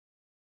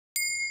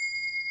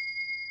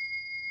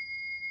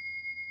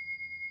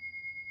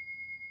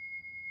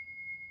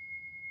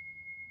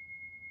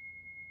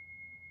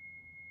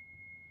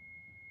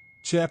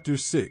Chapter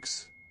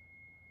 6.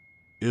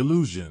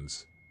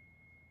 Illusions.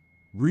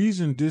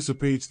 Reason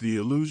dissipates the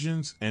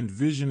illusions and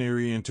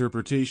visionary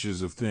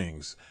interpretations of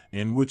things,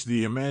 in which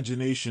the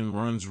imagination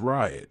runs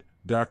riot.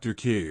 Dr.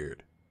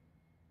 Caird.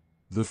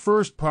 The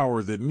first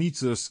power that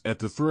meets us at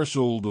the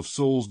threshold of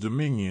soul's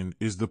dominion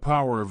is the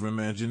power of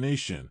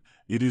imagination.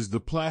 It is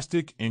the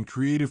plastic and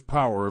creative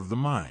power of the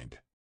mind.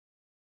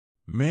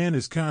 Man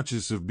is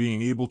conscious of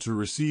being able to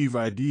receive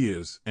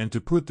ideas and to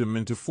put them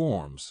into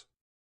forms.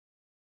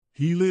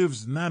 He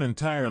lives not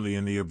entirely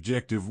in the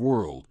objective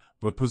world,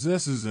 but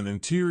possesses an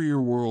interior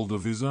world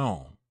of his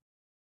own.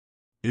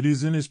 It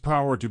is in his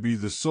power to be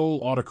the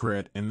sole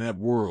autocrat in that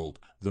world,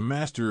 the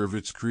master of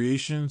its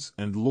creations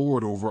and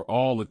lord over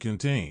all it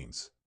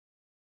contains.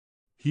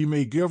 He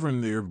may govern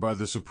there by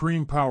the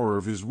supreme power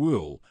of his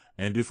will,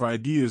 and if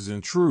ideas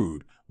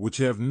intrude, which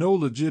have no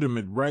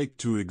legitimate right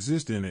to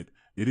exist in it,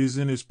 it is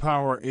in his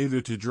power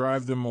either to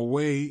drive them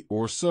away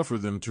or suffer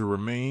them to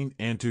remain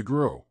and to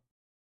grow.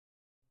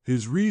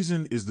 His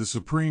reason is the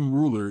supreme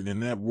ruler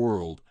in that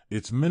world,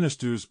 its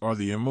ministers are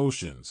the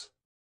emotions.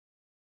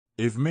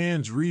 If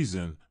man's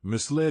reason,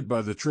 misled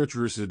by the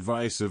treacherous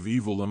advice of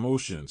evil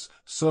emotions,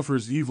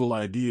 suffers evil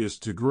ideas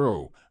to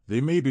grow,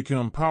 they may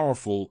become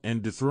powerful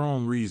and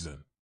dethrone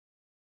reason.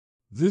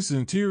 This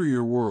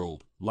interior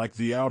world, like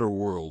the outer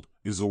world,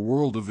 is a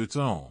world of its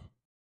own.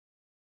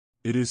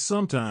 It is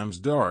sometimes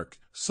dark,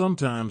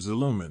 sometimes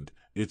illumined.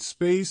 Its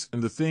space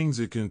and the things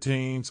it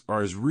contains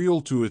are as real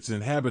to its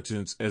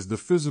inhabitants as the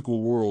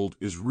physical world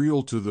is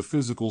real to the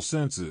physical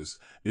senses.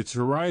 Its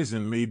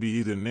horizon may be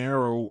either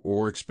narrow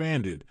or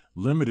expanded,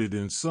 limited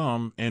in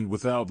some and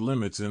without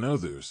limits in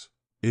others.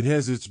 It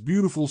has its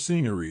beautiful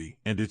scenery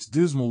and its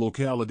dismal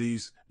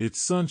localities,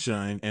 its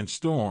sunshine and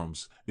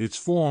storms, its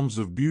forms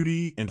of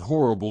beauty and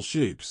horrible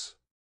shapes.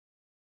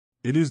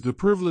 It is the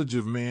privilege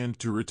of man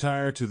to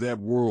retire to that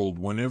world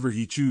whenever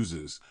he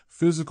chooses.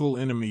 Physical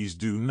enemies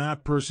do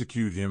not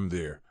persecute him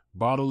there.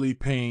 Bodily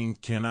pain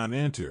cannot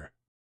enter.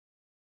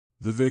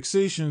 The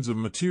vexations of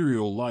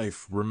material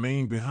life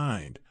remain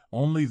behind.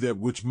 Only that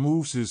which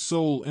moves his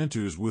soul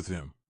enters with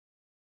him.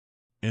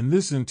 In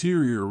this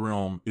interior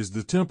realm is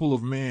the temple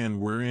of man,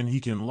 wherein he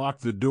can lock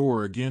the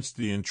door against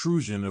the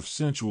intrusion of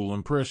sensual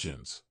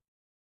impressions.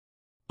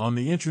 On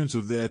the entrance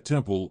of that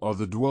temple are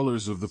the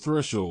dwellers of the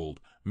threshold,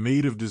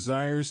 made of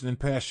desires and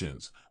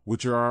passions,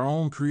 which are our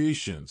own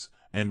creations,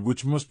 and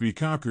which must be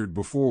conquered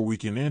before we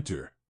can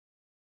enter.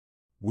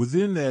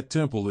 Within that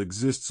temple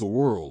exists a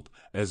world,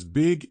 as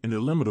big and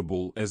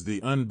illimitable as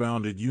the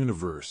unbounded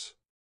universe.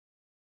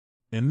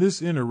 In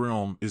this inner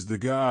realm is the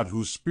God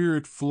whose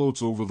spirit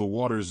floats over the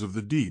waters of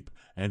the deep,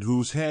 and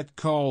whose hat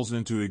calls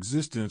into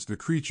existence the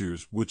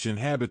creatures which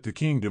inhabit the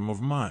kingdom of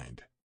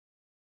mind.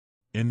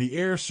 In the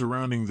air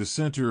surrounding the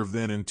center of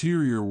that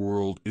interior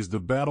world is the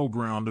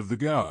battleground of the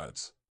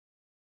gods.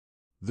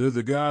 They're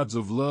the gods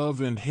of love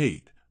and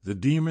hate, the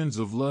demons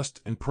of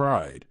lust and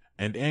pride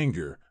and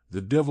anger,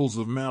 the devils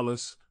of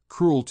malice,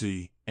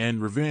 cruelty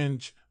and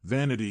revenge,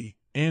 vanity,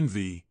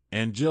 envy,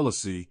 and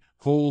jealousy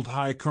hold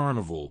high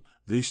carnival.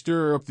 They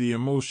stir up the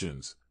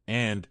emotions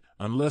and,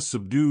 unless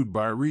subdued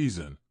by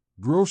reason,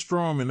 grow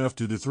strong enough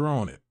to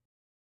dethrone it.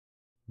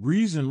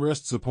 Reason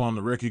rests upon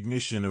the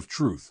recognition of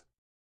truth.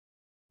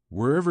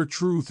 Wherever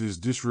truth is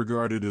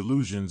disregarded,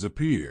 illusions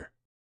appear.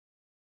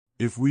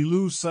 If we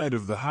lose sight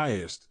of the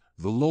highest,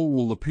 the low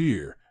will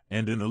appear,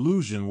 and an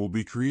illusion will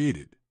be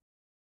created.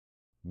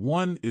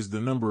 1 is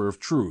the number of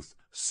truth,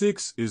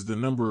 6 is the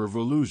number of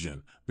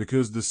illusion.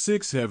 Because the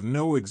 6 have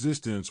no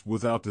existence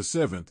without the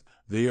 7th,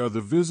 they are the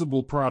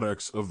visible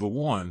products of the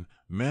 1,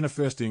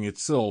 manifesting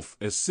itself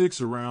as 6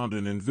 around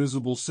an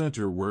invisible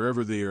center.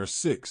 Wherever they are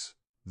 6,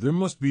 there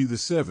must be the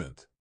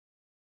 7th.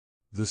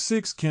 The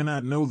 6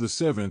 cannot know the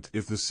 7th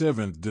if the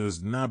 7th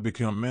does not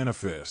become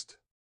manifest.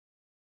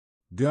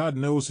 God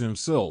knows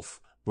himself,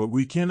 but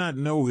we cannot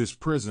know his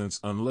presence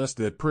unless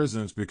that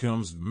presence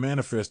becomes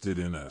manifested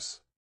in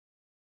us.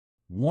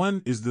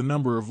 1 is the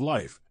number of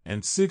life,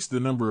 and 6 the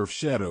number of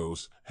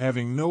shadows,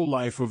 having no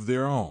life of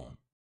their own.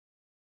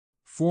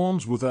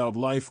 Forms without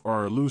life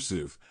are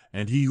elusive,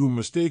 and he who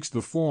mistakes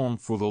the form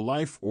for the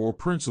life or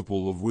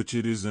principle of which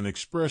it is an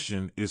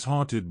expression is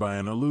haunted by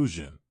an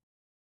illusion.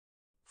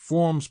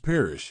 Forms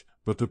perish,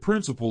 but the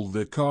principle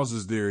that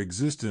causes their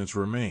existence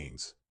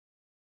remains.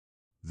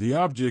 The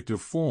object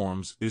of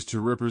forms is to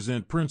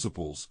represent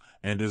principles,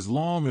 and as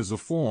long as a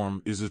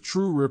form is a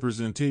true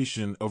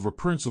representation of a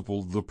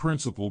principle, the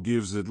principle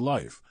gives it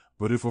life.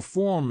 But if a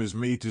form is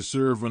made to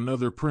serve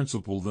another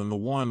principle than the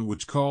one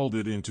which called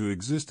it into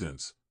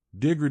existence,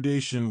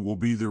 degradation will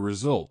be the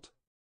result.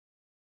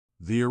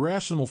 The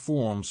irrational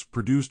forms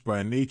produced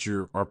by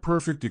nature are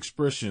perfect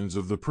expressions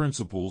of the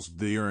principles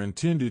they are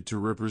intended to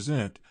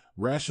represent.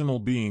 Rational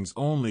beings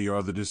only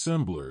are the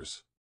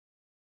dissemblers.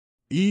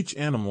 Each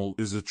animal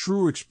is a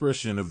true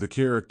expression of the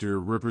character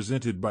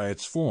represented by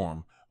its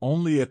form.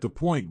 Only at the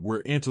point where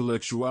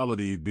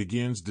intellectuality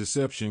begins,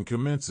 deception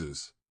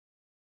commences.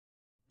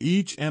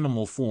 Each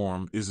animal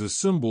form is a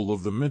symbol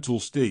of the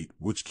mental state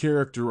which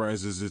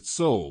characterizes its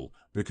soul,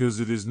 because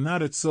it is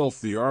not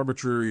itself the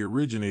arbitrary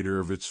originator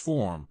of its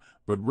form,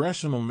 but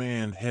rational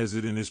man has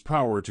it in his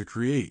power to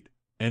create.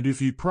 And if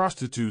he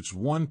prostitutes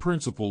one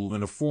principle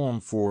in a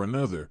form for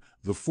another,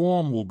 the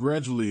form will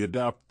gradually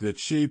adopt that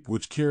shape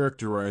which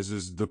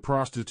characterizes the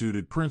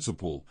prostituted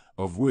principle,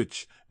 of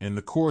which, in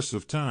the course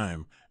of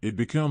time, it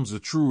becomes a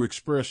true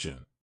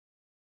expression.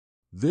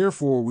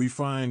 Therefore we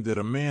find that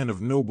a man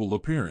of noble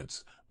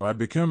appearance, by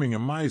becoming a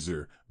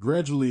miser,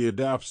 gradually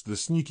adopts the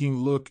sneaking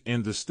look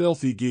and the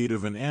stealthy gait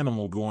of an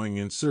animal going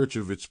in search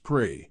of its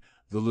prey.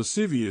 The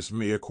lascivious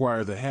may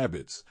acquire the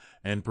habits,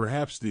 and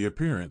perhaps the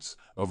appearance,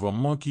 of a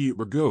monkey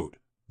or goat,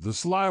 the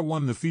sly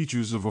one the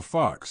features of a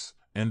fox,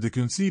 and the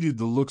conceited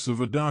the looks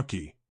of a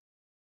donkey.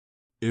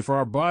 If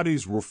our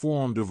bodies were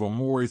formed of a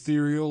more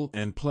ethereal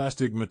and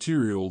plastic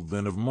material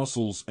than of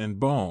muscles and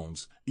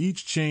bones,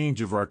 each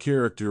change of our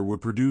character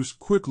would produce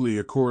quickly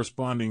a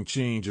corresponding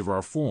change of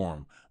our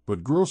form,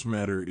 but gross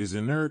matter is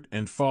inert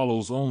and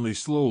follows only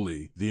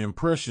slowly the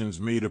impressions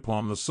made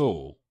upon the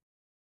soul.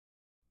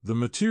 The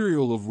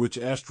material of which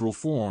astral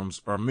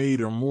forms are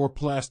made are more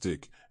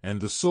plastic, and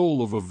the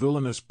soul of a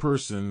villainous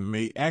person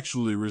may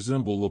actually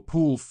resemble a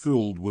pool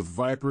filled with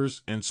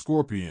vipers and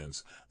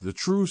scorpions, the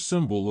true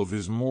symbol of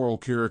his moral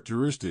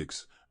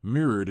characteristics,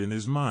 mirrored in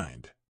his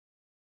mind.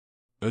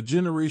 A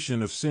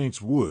generation of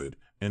saints would,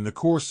 in the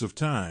course of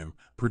time,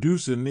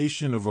 produce a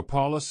nation of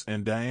Apollos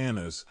and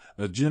Dianas.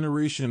 A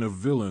generation of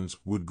villains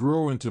would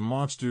grow into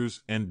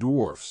monsters and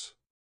dwarfs.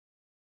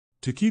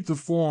 To keep the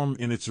form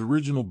in its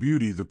original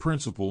beauty, the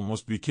principle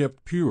must be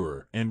kept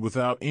pure and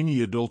without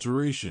any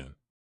adulteration.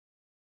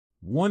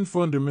 One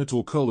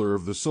fundamental color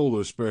of the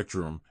solar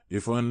spectrum,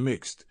 if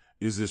unmixed,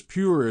 is as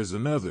pure as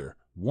another.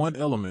 One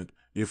element,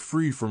 if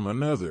free from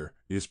another,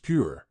 is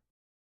pure.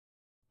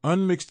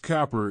 Unmixed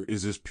copper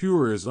is as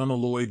pure as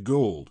unalloyed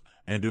gold,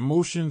 and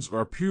emotions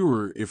are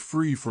purer if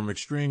free from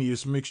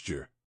extraneous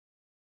mixture.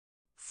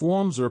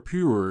 Forms are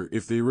purer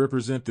if they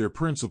represent their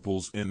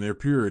principles in their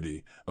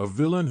purity. A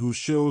villain who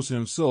shows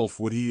himself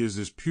what he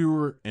is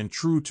pure and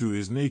true to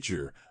his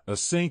nature. A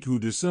saint who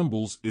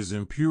dissembles is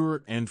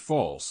impure and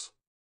false.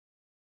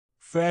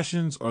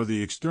 Fashions are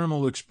the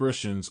external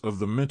expressions of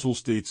the mental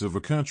states of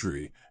a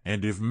country,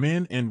 and if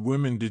men and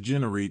women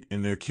degenerate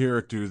in their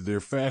character,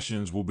 their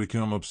fashions will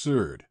become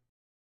absurd.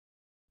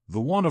 The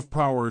want of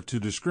power to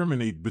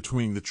discriminate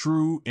between the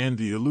true and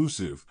the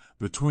elusive,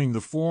 between the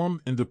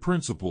form and the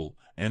principle,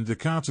 and the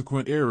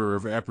consequent error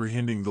of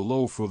apprehending the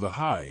low for the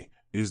high,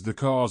 is the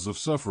cause of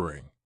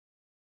suffering.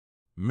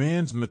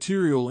 Man's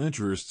material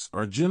interests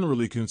are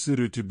generally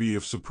considered to be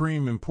of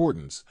supreme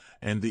importance,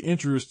 and the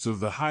interests of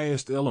the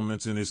highest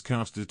elements in his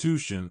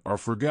constitution are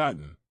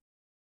forgotten.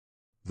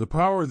 The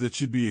power that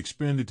should be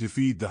expended to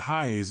feed the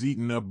high is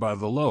eaten up by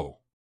the low.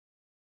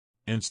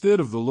 Instead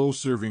of the low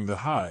serving the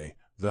high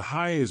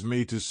is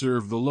made to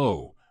serve the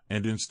low,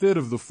 and instead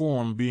of the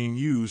form being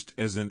used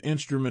as an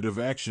instrument of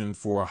action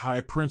for a high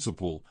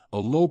principle, a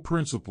low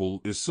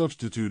principle is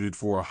substituted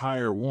for a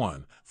higher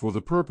one, for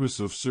the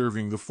purpose of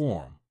serving the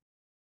form.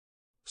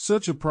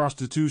 Such a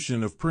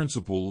prostitution of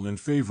principle in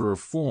favor of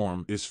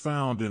form is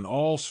found in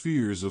all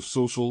spheres of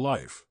social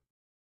life.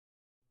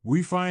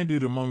 We find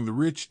it among the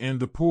rich and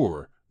the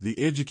poor, the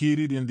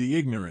educated and the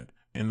ignorant,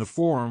 in the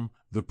forum,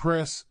 the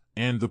press,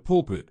 and the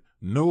pulpit,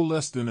 no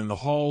less than in the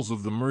halls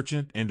of the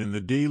merchant and in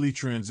the daily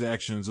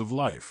transactions of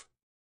life.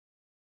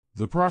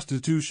 The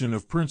prostitution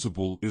of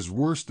principle is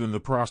worse than the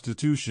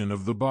prostitution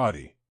of the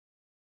body.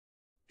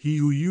 He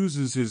who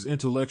uses his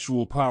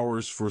intellectual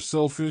powers for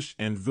selfish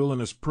and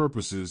villainous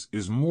purposes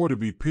is more to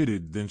be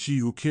pitied than she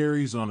who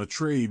carries on a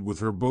trade with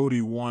her body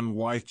one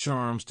wife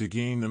charms to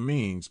gain the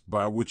means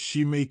by which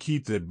she may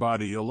keep that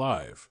body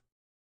alive.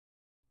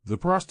 The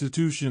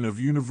prostitution of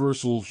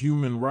universal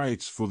human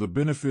rights for the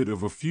benefit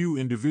of a few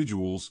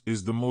individuals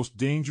is the most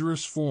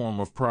dangerous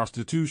form of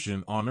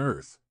prostitution on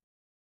earth.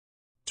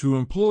 To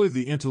employ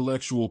the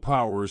intellectual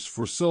powers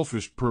for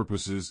selfish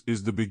purposes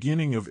is the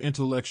beginning of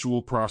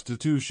intellectual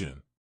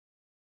prostitution.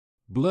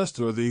 Blessed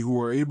are they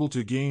who are able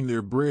to gain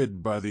their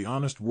bread by the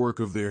honest work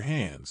of their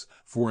hands,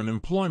 for an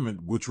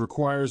employment which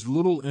requires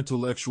little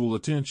intellectual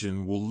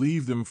attention will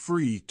leave them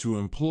free to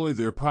employ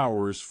their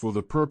powers for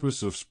the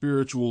purpose of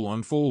spiritual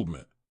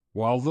unfoldment,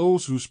 while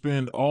those who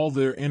spend all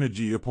their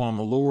energy upon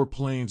the lower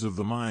planes of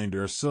the mind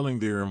are selling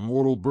their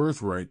immortal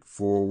birthright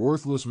for a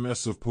worthless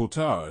mess of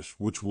potage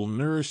which will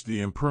nourish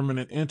the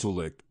impermanent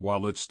intellect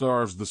while it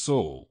starves the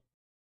soul.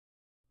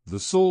 The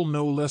soul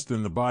no less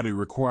than the body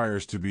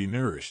requires to be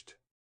nourished.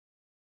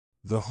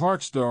 The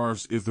heart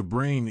starves if the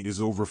brain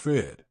is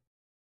overfed.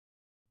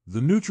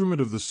 The nutriment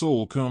of the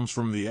soul comes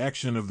from the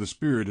action of the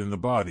spirit in the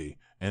body,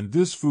 and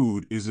this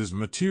food is as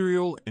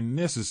material and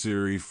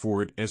necessary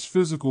for it as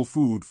physical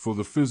food for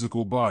the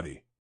physical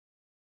body.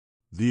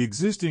 The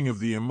existing of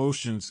the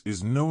emotions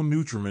is no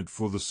nutriment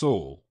for the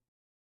soul.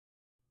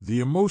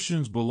 The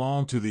emotions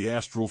belong to the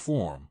astral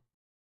form.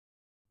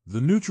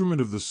 The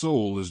nutriment of the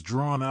soul is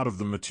drawn out of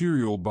the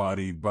material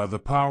body by the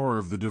power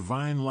of the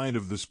divine light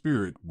of the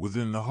spirit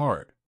within the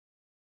heart.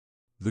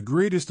 The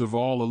greatest of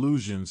all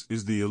illusions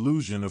is the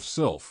illusion of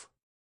self.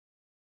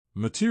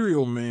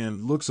 Material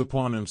man looks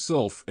upon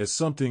himself as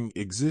something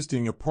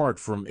existing apart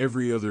from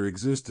every other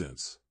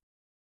existence.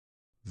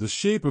 The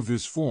shape of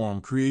his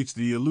form creates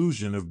the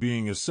illusion of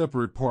being a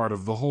separate part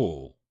of the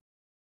whole.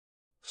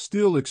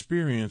 Still,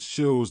 experience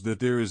shows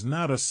that there is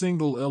not a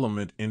single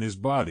element in his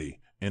body,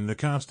 in the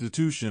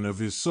constitution of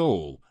his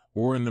soul,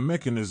 or in the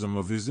mechanism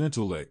of his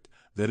intellect,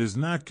 that is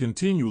not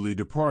continually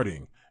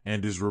departing,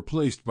 and is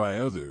replaced by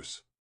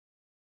others.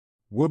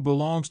 What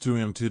belongs to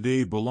him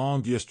today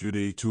belonged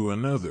yesterday to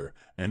another,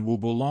 and will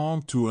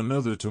belong to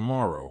another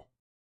tomorrow.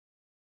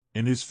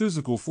 In his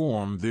physical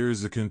form there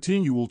is a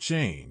continual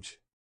change.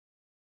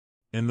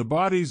 In the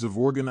bodies of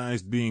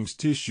organized beings,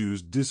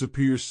 tissues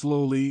disappear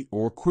slowly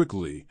or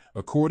quickly,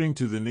 according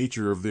to the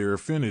nature of their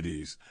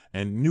affinities,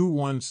 and new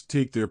ones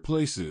take their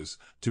places,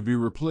 to be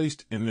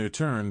replaced in their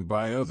turn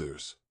by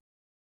others.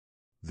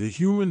 The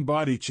human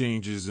body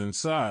changes in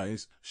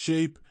size,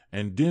 shape,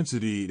 and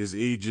density as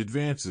age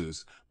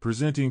advances,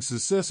 presenting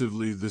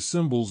successively the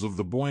symbols of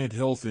the buoyant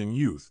health in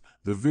youth,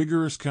 the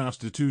vigorous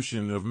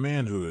constitution of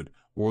manhood,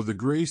 or the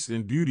grace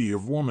and beauty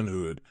of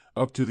womanhood,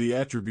 up to the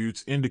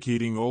attributes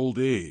indicating old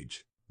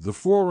age, the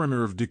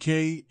forerunner of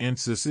decay and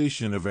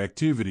cessation of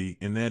activity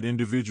in that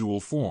individual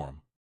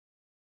form.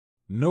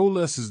 No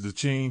less is the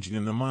change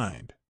in the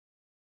mind.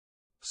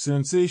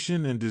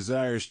 Sensation and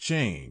desires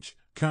change,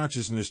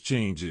 consciousness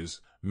changes,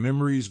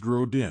 memories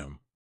grow dim.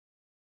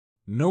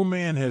 No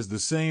man has the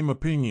same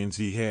opinions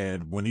he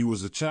had when he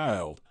was a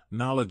child,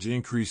 knowledge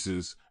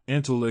increases,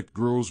 intellect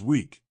grows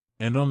weak,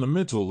 and on the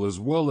mental as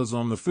well as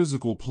on the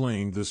physical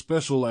plane the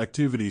special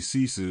activity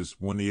ceases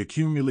when the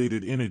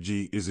accumulated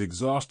energy is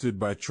exhausted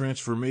by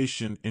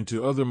transformation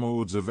into other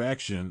modes of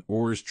action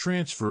or is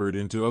transferred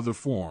into other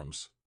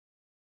forms.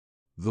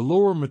 The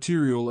lower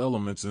material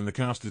elements in the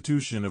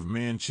constitution of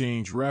man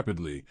change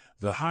rapidly,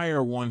 the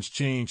higher ones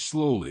change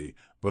slowly,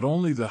 but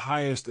only the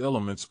highest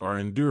elements are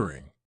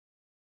enduring.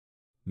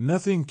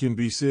 Nothing can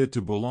be said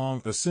to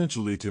belong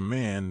essentially to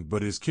man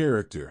but his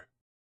character.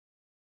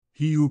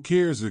 He who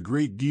cares a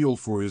great deal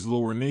for his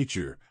lower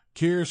nature,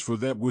 cares for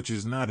that which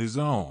is not his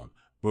own,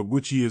 but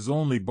which he has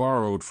only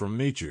borrowed from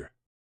nature.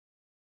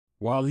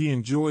 While he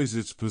enjoys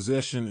its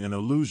possession, an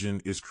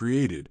illusion is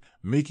created,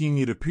 making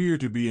it appear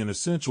to be an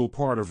essential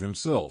part of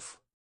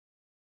himself.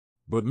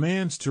 But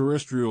man's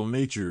terrestrial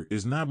nature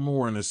is not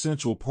more an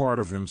essential part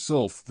of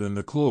himself than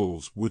the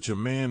clothes which a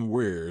man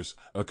wears,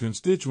 a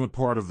constituent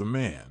part of the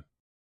man.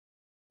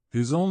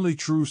 His only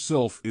true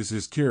self is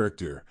his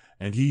character,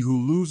 and he who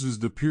loses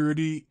the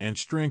purity and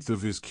strength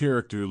of his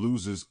character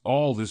loses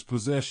all his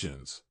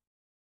possessions.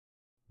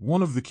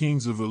 One of the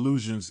kings of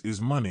illusions is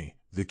money,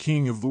 the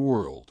king of the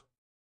world.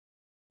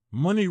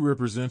 Money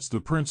represents the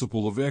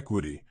principle of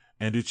equity,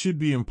 and it should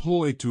be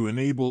employed to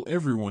enable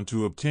everyone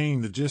to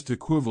obtain the just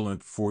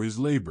equivalent for his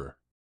labor.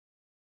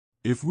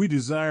 If we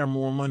desire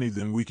more money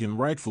than we can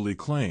rightfully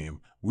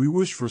claim, we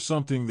wish for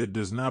something that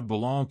does not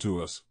belong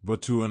to us,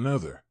 but to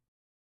another.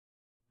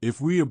 If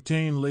we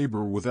obtain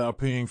labor without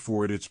paying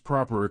for it its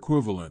proper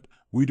equivalent,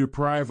 we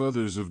deprive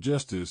others of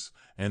justice,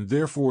 and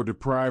therefore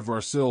deprive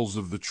ourselves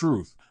of the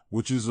truth,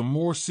 which is a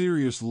more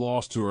serious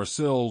loss to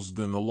ourselves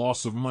than the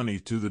loss of money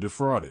to the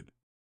defrauded.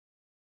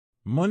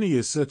 Money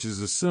as such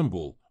is a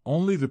symbol,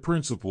 only the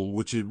principle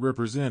which it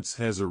represents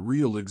has a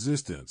real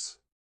existence.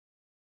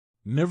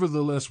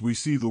 Nevertheless, we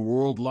see the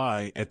world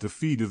lie at the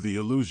feet of the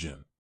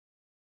illusion.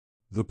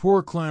 The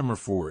poor clamor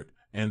for it,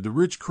 and the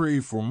rich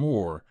crave for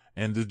more,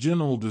 and the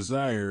general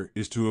desire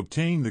is to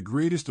obtain the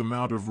greatest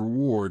amount of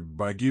reward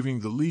by giving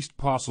the least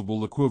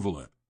possible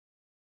equivalent.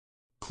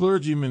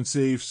 Clergymen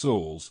save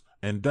souls,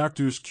 and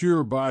doctors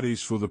cure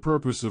bodies for the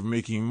purpose of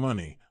making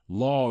money.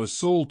 Law is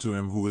sold to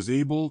him who is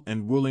able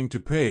and willing to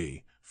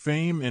pay.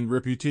 Fame and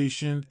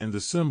reputation and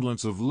the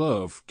semblance of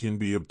love can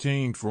be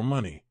obtained for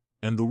money,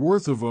 and the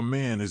worth of a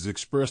man is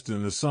expressed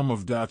in the sum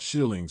of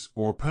shillings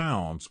or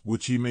pounds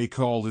which he may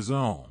call his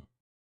own.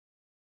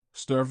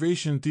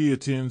 Starvation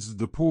threatens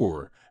the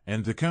poor,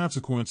 and the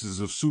consequences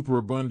of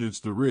superabundance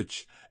the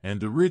rich,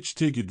 and the rich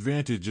take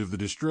advantage of the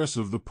distress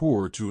of the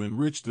poor to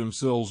enrich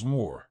themselves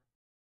more.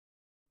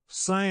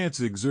 Science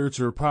exerts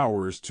her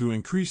powers to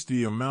increase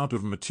the amount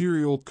of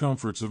material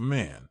comforts of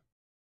man.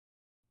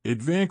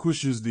 It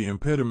vanquishes the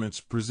impediments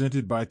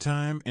presented by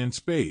time and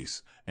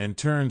space, and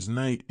turns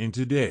night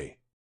into day.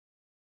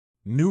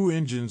 New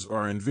engines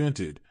are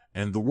invented,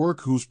 and the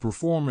work whose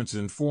performance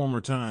in former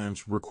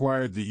times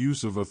required the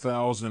use of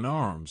 1,000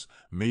 arms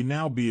may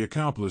now be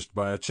accomplished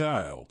by a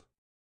child.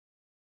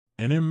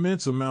 An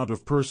immense amount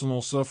of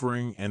personal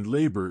suffering and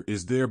labor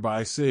is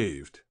thereby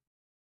saved.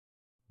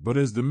 But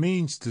as the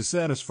means to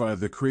satisfy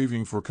the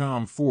craving for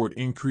comfort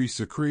increase,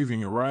 a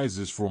craving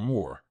arises for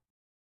more.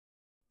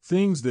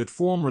 Things that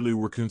formerly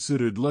were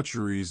considered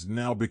luxuries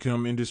now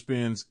become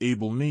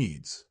indispensable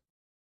needs.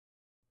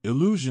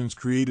 Illusions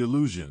create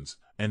illusions,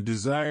 and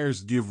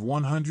desires give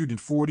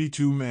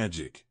 142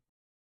 magic.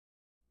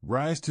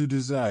 Rise to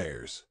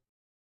desires.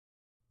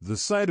 The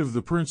sight of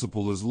the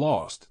principle is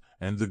lost,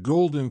 and the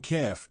golden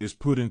calf is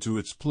put into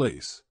its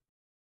place.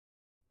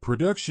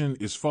 Production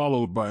is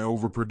followed by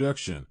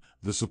overproduction.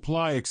 The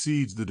supply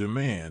exceeds the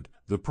demand,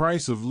 the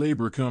price of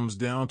labor comes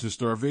down to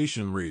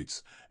starvation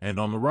rates, and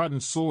on the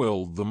rotten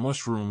soil the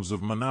mushrooms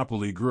of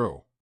monopoly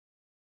grow.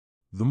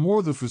 The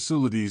more the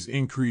facilities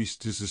increase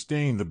to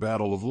sustain the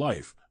battle of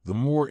life, the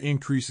more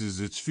increases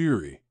its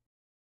fury.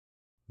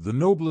 The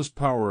noblest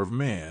power of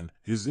man,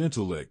 his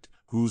intellect,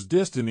 whose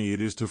destiny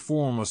it is to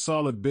form a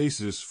solid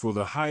basis for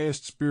the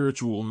highest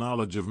spiritual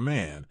knowledge of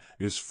man,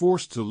 is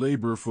forced to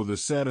labor for the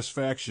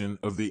satisfaction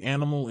of the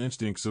animal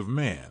instincts of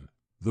man.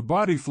 The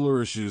body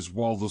flourishes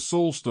while the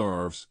soul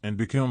starves and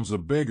becomes a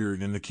beggar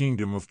in the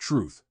kingdom of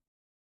truth.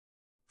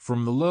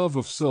 From the love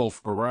of self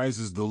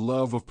arises the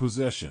love of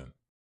possession.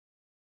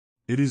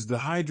 It is the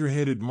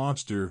hydra-headed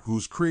monster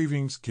whose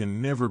cravings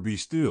can never be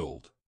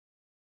stilled.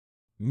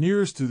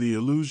 Nearest to the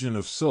illusion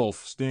of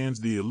self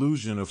stands the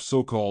illusion of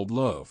so-called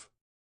love.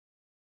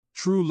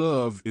 True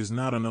love is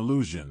not an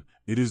illusion,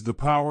 it is the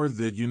power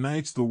that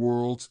unites the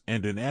worlds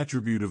and an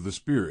attribute of the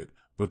spirit,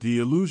 but the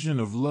illusion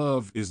of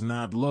love is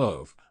not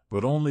love,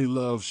 but only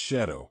love's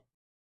shadow.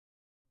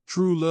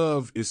 True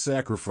love is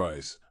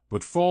sacrifice,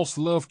 but false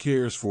love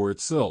cares for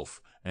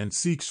itself and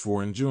seeks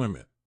for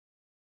enjoyment.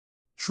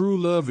 True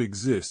love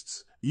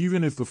exists,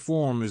 even if the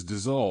form is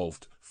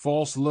dissolved.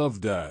 False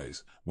love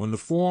dies, when the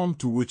form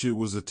to which it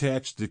was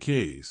attached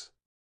decays.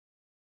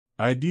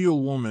 Ideal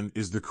woman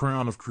is the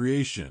crown of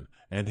creation,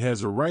 and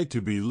has a right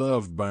to be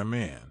loved by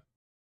man.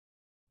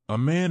 A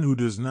man who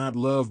does not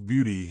love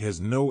beauty has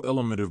no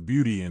element of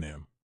beauty in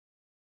him.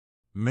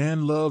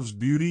 Man loves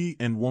beauty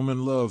and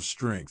woman loves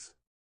strength.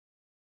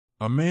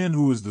 A man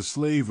who is the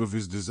slave of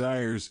his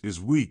desires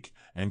is weak,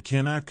 and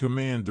cannot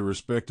command the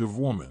respect of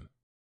woman.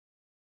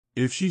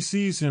 If she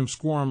sees him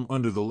squirm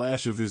under the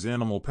lash of his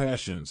animal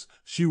passions,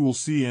 she will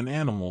see an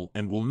animal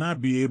and will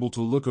not be able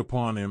to look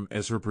upon him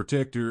as her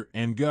protector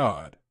and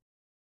God.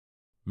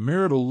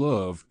 Marital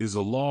love is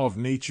a law of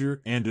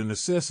nature and a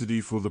necessity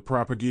for the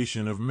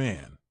propagation of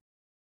man.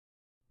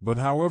 But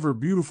however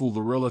beautiful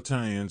the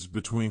relations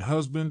between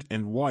husband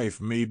and wife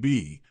may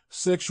be,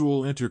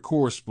 sexual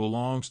intercourse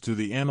belongs to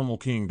the animal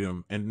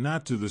kingdom and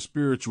not to the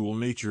spiritual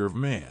nature of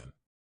man.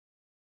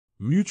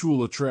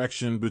 Mutual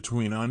attraction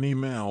between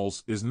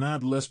animals is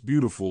not less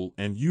beautiful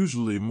and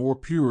usually more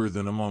pure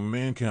than among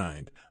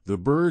mankind. The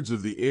birds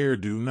of the air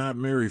do not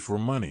marry for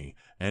money,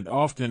 and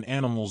often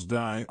animals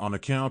die on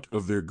account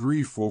of their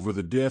grief over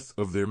the death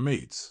of their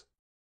mates.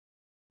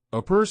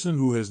 A person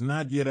who has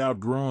not yet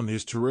outgrown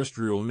his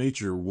terrestrial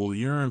nature will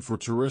yearn for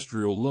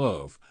terrestrial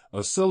love.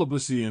 A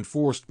celibacy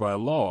enforced by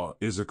law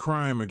is a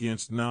crime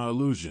against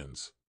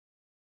illusions.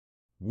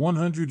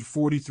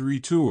 143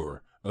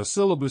 Tour. A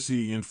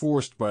celibacy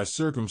enforced by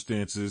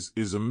circumstances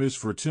is a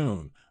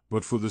misfortune,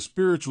 but for the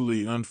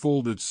spiritually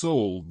unfolded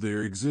soul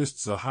there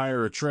exists a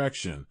higher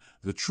attraction.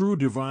 The true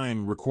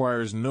divine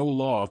requires no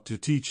law to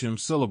teach him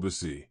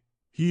celibacy.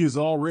 He is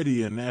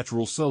already a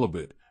natural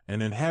celibate,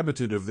 an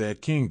inhabitant of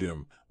that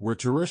kingdom where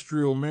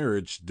terrestrial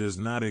marriage does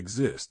not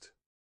exist.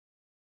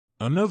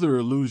 Another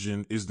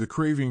illusion is the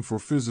craving for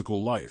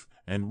physical life,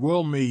 and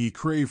well may he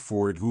crave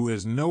for it who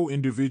has no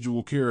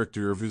individual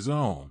character of his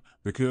own,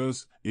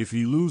 because, if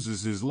he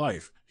loses his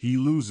life, he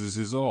loses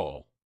his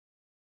all.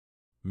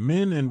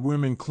 Men and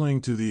women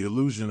cling to the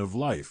illusion of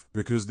life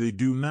because they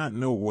do not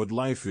know what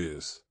life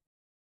is.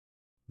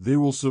 They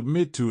will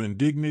submit to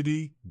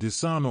indignity,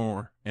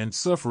 dishonor, and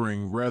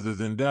suffering rather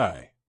than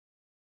die.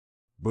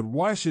 But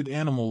why should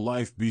animal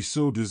life be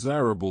so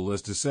desirable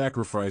as to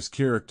sacrifice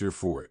character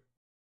for it?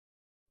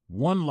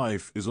 One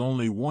life is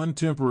only one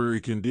temporary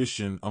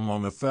condition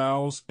among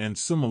 1,000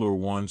 similar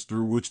ones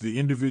through which the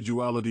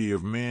individuality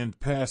of man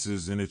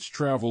passes in its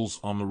travels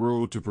on the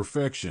road to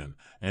perfection,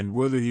 and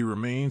whether he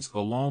remains a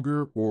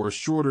longer or a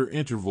shorter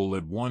interval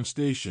at one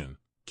station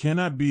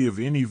cannot be of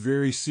any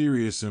very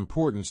serious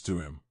importance to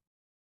him.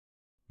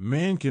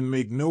 Man can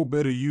make no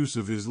better use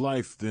of his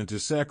life than to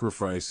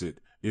sacrifice it,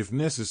 if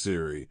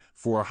necessary,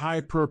 for a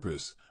high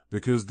purpose,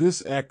 because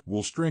this act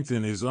will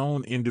strengthen his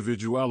own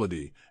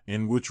individuality,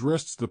 in which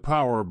rests the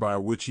power by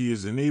which he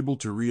is enabled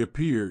to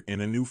reappear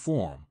in a new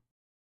form.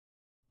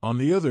 On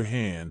the other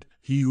hand,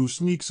 he who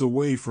sneaks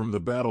away from the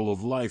battle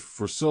of life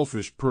for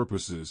selfish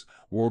purposes,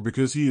 or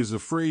because he is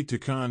afraid to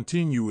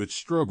continue its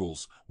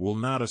struggles, will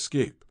not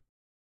escape.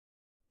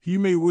 He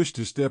may wish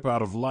to step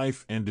out of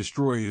life and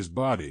destroy his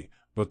body,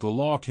 but the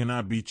law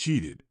cannot be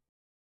cheated.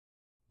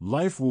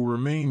 Life will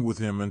remain with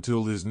him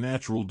until his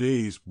natural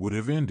days would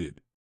have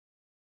ended.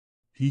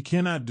 He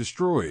cannot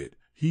destroy it,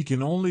 he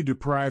can only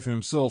deprive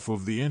himself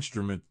of the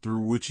instrument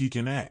through which he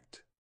can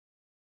act.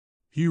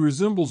 He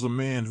resembles a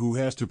man who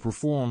has to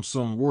perform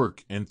some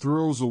work and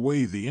throws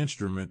away the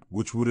instrument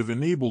which would have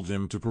enabled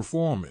him to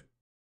perform it.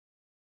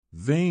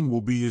 Vain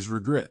will be his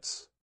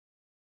regrets.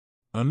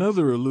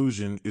 Another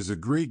illusion is a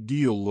great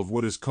deal of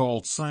what is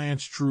called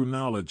science. True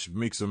knowledge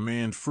makes a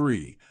man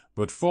free,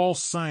 but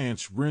false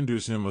science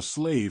renders him a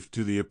slave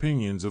to the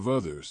opinions of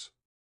others.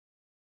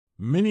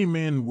 Many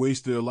men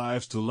waste their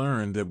lives to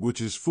learn that which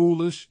is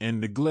foolish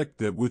and neglect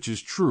that which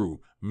is true,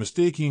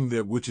 mistaking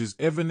that which is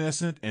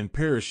evanescent and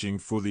perishing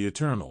for the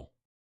eternal.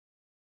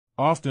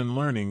 Often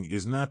learning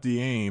is not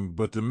the aim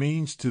but the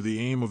means to the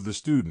aim of the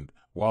student,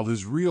 while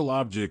his real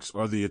objects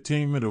are the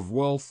attainment of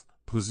wealth,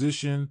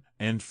 position,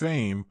 and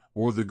fame,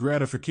 or the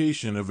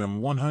gratification of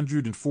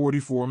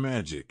M144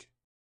 magic.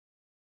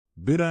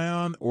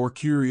 Bidion or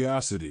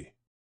curiosity.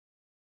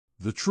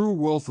 The true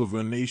wealth of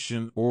a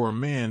nation or a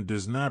man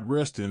does not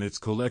rest in its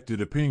collected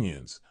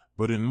opinions,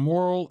 but in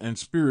moral and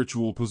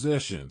spiritual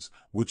possessions,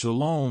 which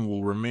alone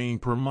will remain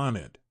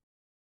permanent.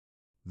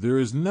 There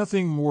is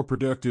nothing more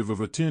productive of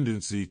a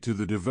tendency to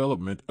the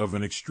development of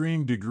an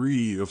extreme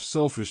degree of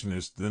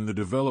selfishness than the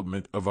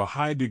development of a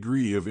high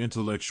degree of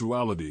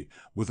intellectuality,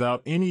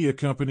 without any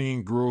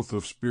accompanying growth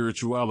of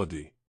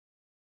spirituality.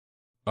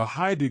 A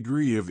high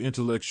degree of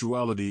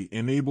intellectuality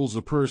enables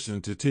a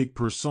person to take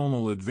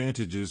personal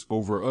advantages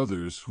over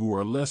others who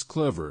are less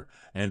clever,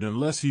 and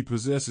unless he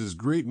possesses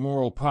great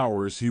moral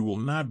powers, he will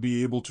not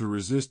be able to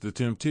resist the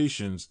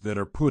temptations that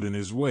are put in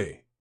his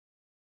way.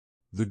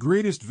 The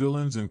greatest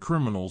villains and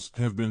criminals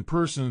have been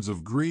persons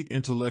of great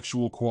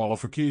intellectual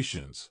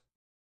qualifications.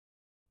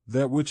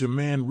 That which a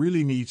man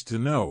really needs to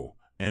know,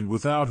 and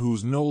without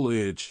whose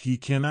knowledge he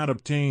cannot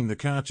obtain the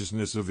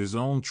consciousness of his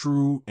own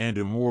true and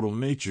immortal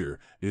nature,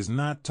 is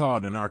not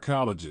taught in our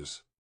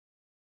colleges.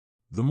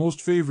 The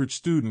most favored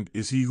student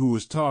is he who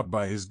is taught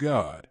by his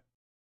God.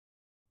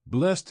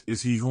 Blessed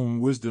is he whom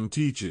wisdom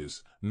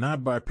teaches,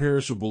 not by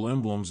perishable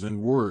emblems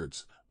and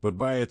words, but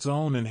by its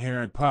own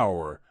inherent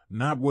power,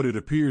 not what it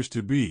appears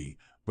to be,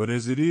 but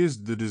as it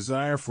is. The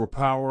desire for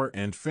power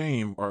and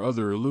fame are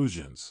other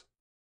illusions.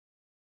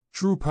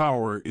 True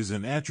power is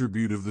an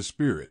attribute of the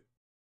Spirit.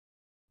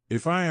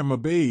 If I am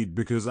obeyed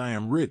because I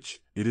am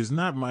rich, it is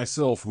not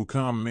myself who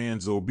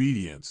commands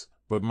obedience,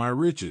 but my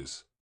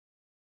riches.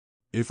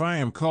 If I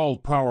am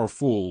called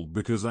powerful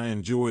because I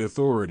enjoy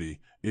authority,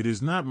 it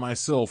is not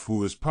myself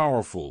who is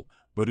powerful,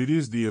 but it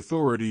is the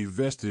authority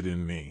vested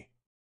in me.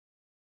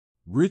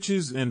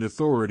 Riches and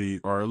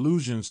authority are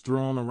illusions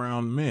thrown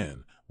around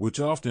men, which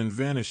often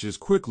vanish as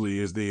quickly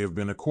as they have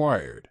been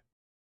acquired.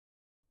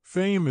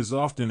 Fame is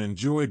often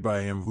enjoyed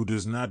by him who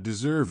does not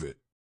deserve it.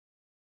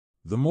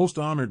 The most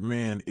honored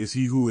man is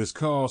he who has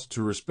cause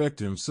to respect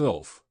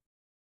himself.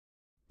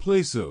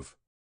 Place of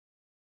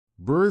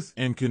birth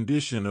and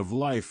condition of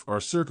life are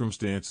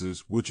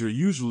circumstances which are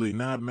usually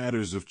not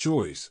matters of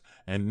choice,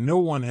 and no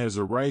one has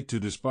a right to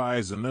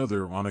despise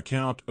another on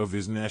account of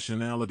his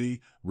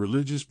nationality,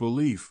 religious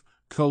belief,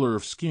 color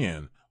of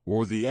skin,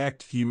 or the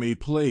act he may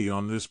play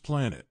on this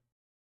planet.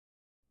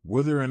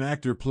 Whether an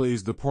actor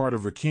plays the part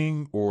of a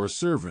king or a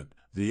servant,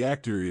 the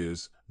actor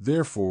is,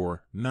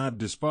 therefore, not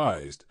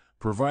despised,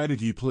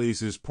 provided he plays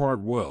his part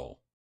well.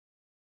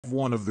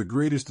 One of the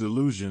greatest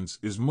illusions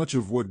is much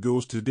of what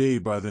goes today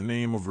by the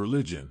name of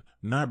religion,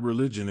 not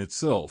religion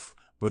itself,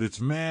 but its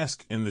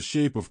mask in the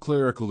shape of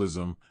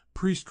clericalism,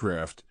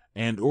 priestcraft,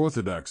 and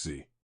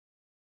orthodoxy.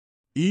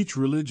 Each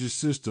religious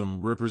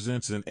system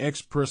represents an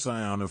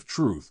expression of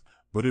truth,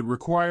 but it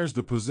requires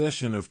the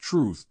possession of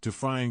truth to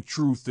find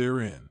truth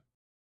therein.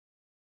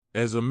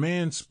 As a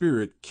man's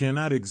spirit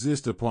cannot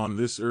exist upon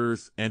this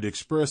earth and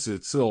express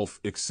itself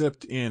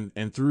except in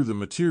and through the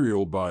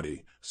material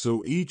body,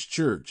 so each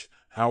church,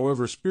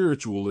 however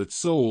spiritual its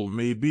soul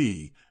may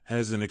be,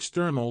 has an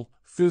external,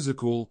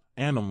 physical,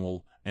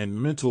 animal, and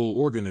mental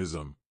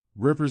organism,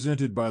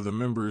 represented by the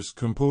members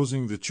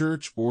composing the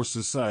church or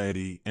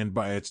society and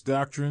by its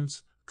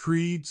doctrines,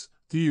 creeds,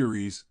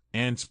 theories,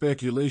 and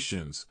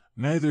speculations.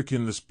 Neither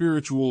can the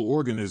spiritual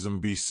organism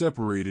be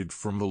separated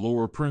from the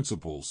lower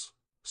principles.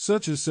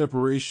 Such a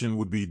separation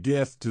would be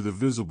death to the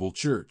visible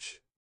church.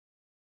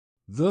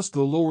 Thus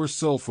the lower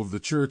self of the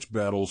church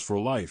battles for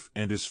life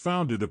and is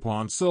founded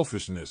upon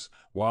selfishness,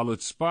 while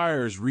its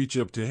spires reach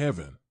up to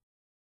heaven.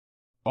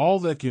 All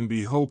that can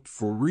be hoped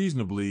for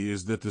reasonably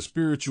is that the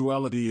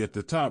spirituality at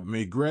the top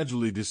may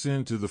gradually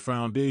descend to the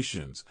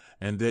foundations,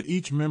 and that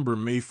each member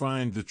may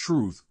find the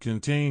truth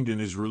contained in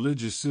his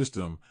religious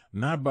system,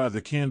 not by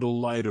the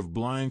candle light of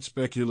blind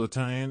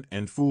speculation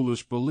and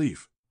foolish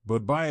belief,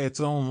 but by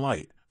its own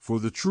light, for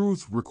the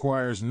truth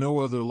requires no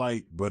other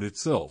light but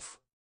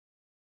itself.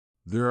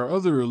 There are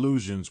other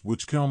illusions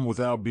which come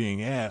without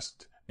being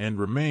asked, and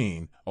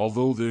remain,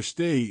 although their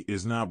stay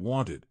is not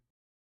wanted.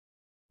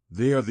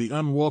 They are the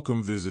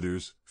unwelcome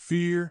visitors,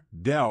 fear,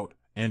 doubt,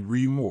 and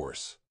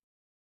remorse.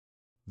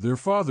 Their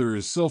father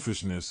is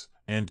selfishness,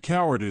 and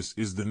cowardice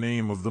is the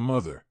name of the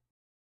mother.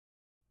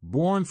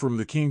 Born from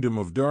the kingdom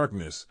of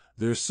darkness,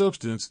 their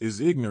substance is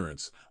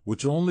ignorance,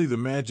 which only the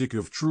magic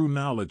of true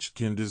knowledge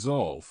can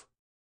dissolve.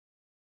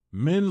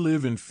 Men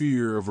live in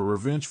fear of a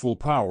revengeful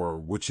power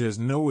which has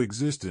no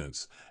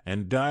existence,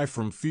 and die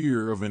from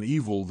fear of an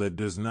evil that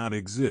does not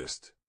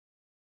exist.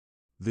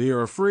 They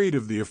are afraid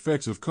of the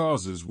effects of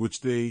causes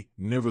which they,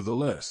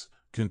 nevertheless,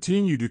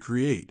 continue to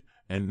create,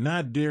 and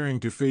not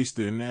daring to face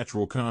their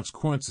natural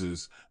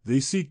consequences, they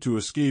seek to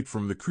escape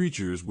from the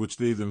creatures which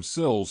they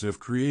themselves have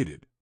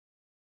created.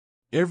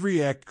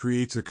 Every act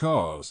creates a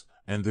cause,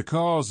 and the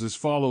cause is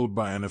followed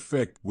by an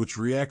effect which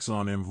reacts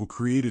on him who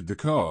created the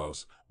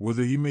cause,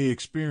 whether he may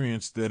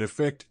experience that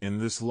effect in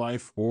this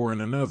life or in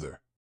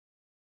another.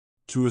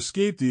 To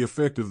escape the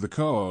effect of the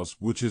cause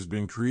which has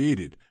been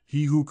created,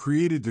 he who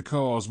created the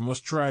cause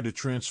must try to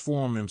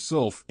transform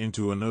himself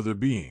into another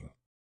being.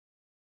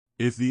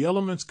 If the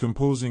elements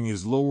composing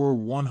his lower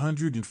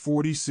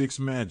 146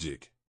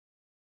 magic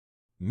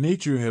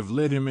nature have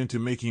led him into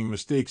making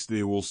mistakes,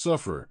 they will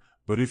suffer,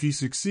 but if he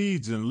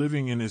succeeds in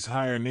living in his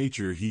higher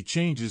nature, he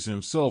changes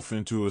himself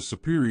into a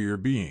superior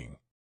being.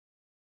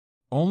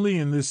 Only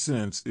in this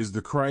sense is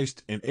the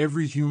Christ in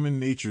every human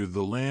nature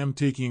the Lamb,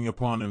 taking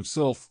upon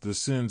himself the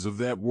sins of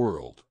that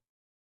world.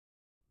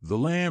 The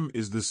Lamb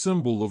is the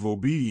symbol of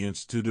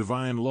obedience to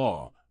divine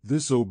law.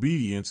 This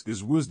obedience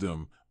is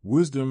wisdom.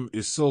 Wisdom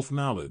is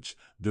self-knowledge.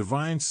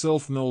 Divine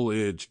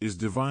self-knowledge is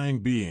divine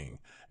being.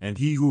 And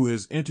he who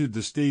has entered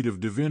the state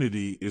of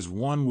divinity is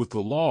one with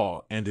the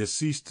law and has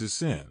ceased to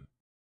sin.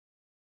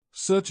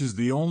 Such is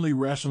the only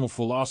rational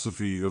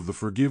philosophy of the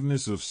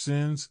forgiveness of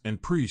sins,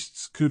 and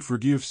priests could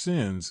forgive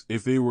sins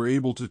if they were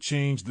able to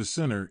change the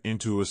sinner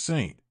into a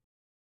saint.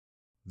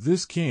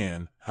 This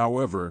can,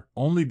 however,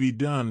 only be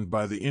done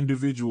by the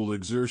individual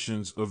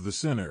exertions of the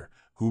sinner,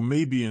 who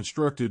may be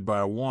instructed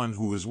by one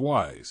who is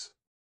wise.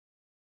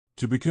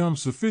 To become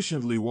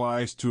sufficiently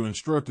wise to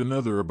instruct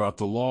another about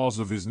the laws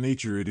of his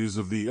nature, it is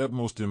of the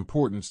utmost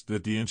importance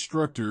that the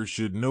instructor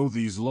should know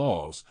these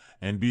laws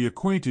and be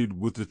acquainted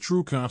with the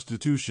true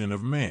constitution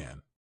of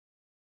man.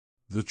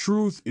 The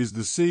truth is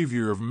the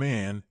savior of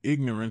man,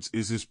 ignorance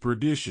is his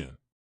perdition.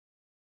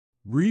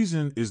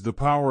 Reason is the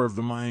power of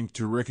the mind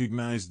to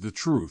recognize the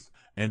truth,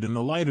 and in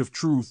the light of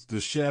truth the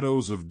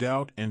shadows of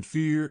doubt and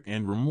fear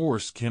and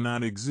remorse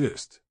cannot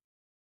exist.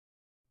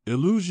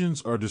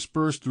 Illusions are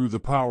dispersed through the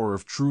power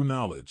of true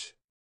knowledge.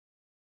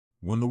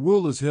 When the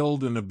will is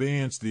held in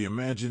abeyance, the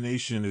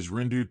imagination is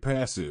rendered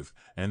passive,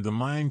 and the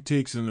mind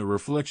takes in the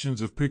reflections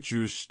of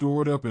pictures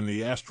stored up in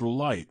the astral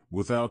light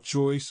without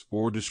choice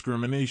or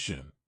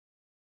discrimination.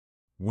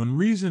 When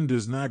reason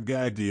does not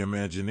guide the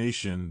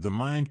imagination, the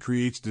mind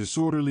creates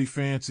disorderly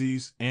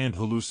fancies and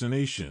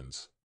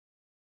hallucinations.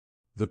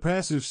 The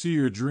passive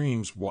seer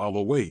dreams while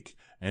awake,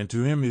 and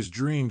to him his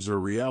dreams are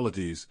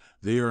realities.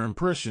 They are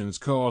impressions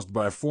caused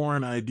by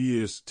foreign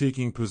ideas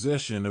taking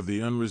possession of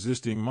the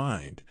unresisting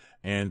mind,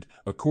 and,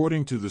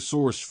 according to the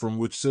source from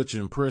which such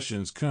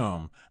impressions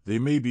come, they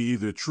may be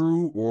either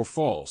true or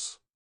false.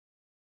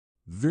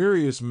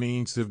 Various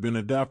means have been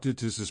adopted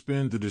to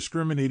suspend the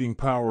discriminating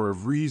power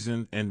of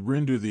reason and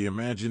render the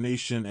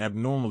imagination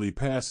abnormally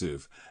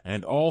passive,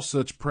 and all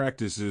such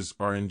practices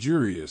are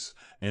injurious,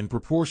 in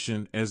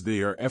proportion as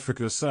they are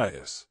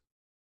efficacious.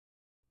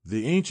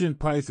 The ancient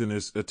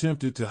Pythoness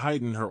attempted to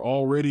heighten her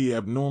already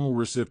abnormal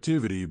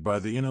receptivity by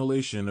the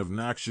inhalation of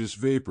noxious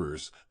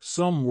vapors.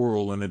 Some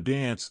whirl in a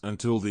dance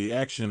until the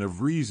action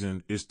of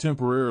reason is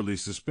temporarily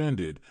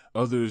suspended,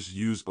 others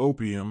use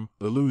opium,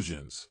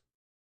 illusions.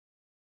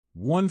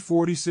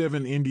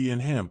 147 Indian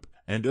hemp,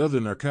 and other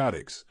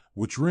narcotics,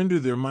 which render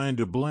their mind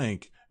a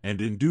blank,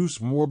 and induce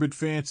morbid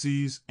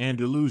fancies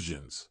and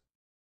illusions.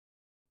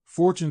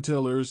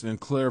 Fortune-tellers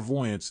and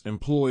clairvoyants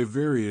employ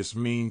various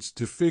means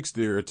to fix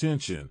their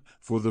attention,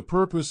 for the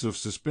purpose of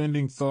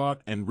suspending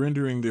thought and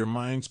rendering their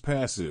minds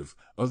passive.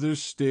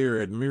 Others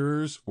stare at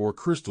mirrors or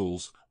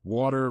crystals,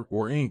 water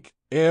or ink.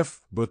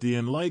 But the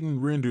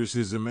enlightened renders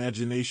his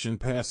imagination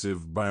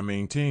passive by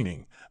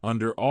maintaining,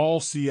 under all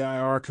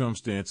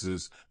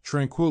circumstances,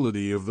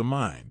 tranquility of the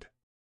mind.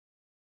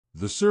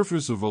 The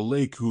surface of a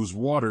lake whose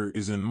water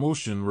is in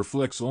motion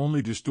reflects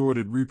only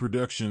distorted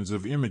reproductions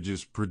of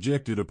images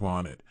projected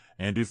upon it,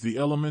 and if the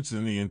elements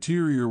in the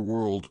interior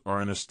world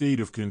are in a state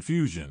of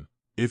confusion,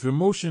 if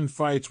emotion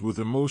fights with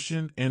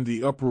emotion and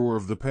the uproar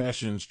of the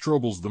passions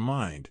troubles the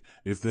mind,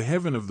 if the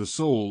heaven of the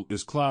soul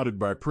is clouded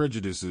by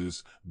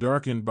prejudices,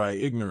 darkened by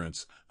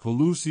ignorance,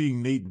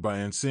 hallucinated by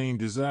insane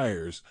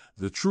desires,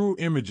 the true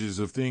images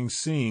of things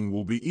seen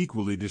will be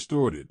equally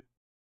distorted.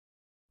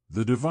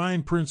 The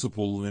divine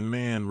principle in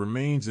man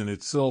remains in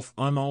itself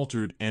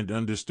unaltered and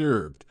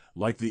undisturbed,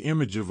 like the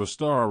image of a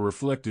star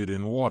reflected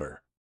in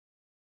water.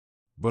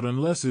 But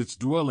unless its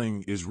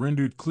dwelling is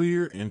rendered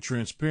clear and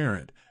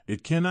transparent,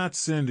 it cannot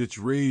send its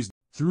rays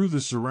through the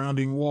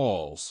surrounding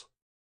walls.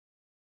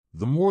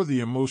 The more the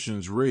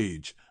emotions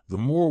rage, the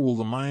more will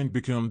the mind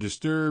become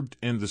disturbed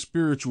and the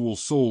spiritual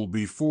soul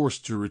be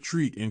forced to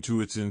retreat into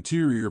its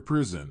interior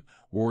prison,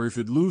 or if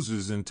it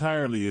loses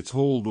entirely its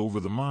hold over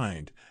the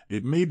mind,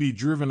 it may be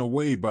driven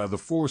away by the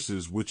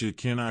forces which it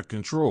cannot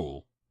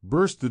control,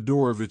 burst the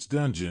door of its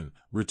dungeon,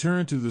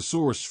 return to the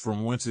source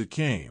from whence it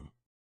came.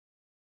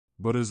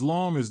 But as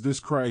long as this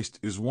Christ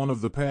is one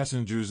of the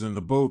passengers in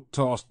the boat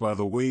tossed by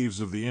the waves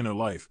of the inner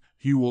life,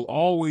 he will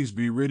always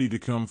be ready to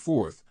come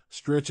forth,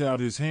 stretch out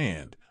his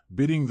hand,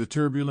 bidding the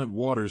turbulent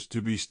waters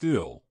to be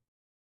still.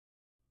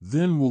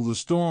 Then will the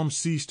storm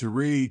cease to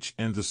rage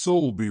and the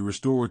soul be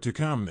restored to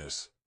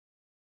calmness.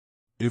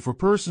 If a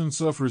person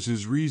suffers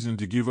his reason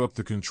to give up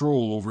the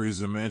control over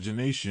his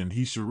imagination,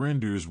 he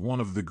surrenders one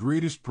of the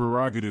greatest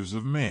prerogatives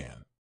of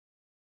man.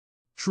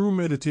 True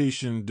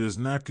meditation does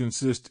not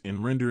consist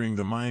in rendering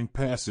the mind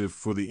passive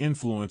for the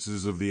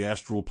influences of the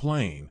astral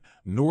plane,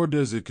 nor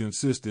does it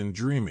consist in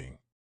dreaming.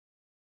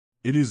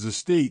 It is a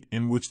state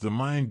in which the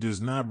mind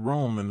does not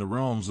roam in the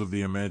realms of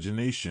the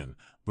imagination,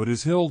 but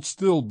is held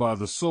still by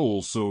the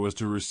soul so as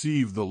to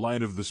receive the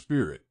light of the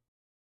spirit.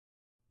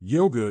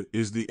 Yoga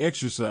is the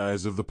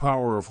exercise of the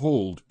power of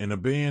hold in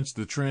abeyance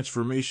the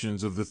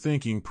transformations of the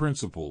thinking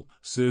principle,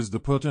 says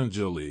the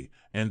Patanjali,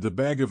 and the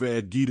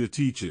Bhagavad Gita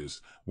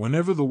teaches,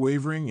 whenever the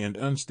wavering and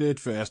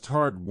unsteadfast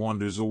heart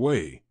wanders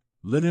away,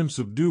 let him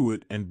subdue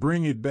it and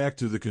bring it back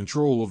to the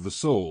control of the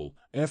soul.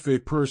 A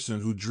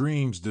person who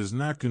dreams does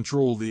not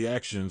control the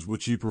actions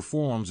which he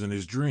performs in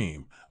his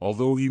dream,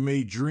 although he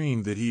may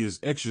dream that he is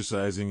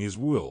exercising his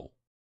will.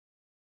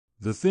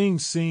 The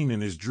things seen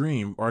in his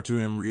dream are to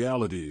him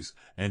realities,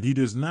 and he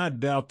does not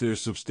doubt their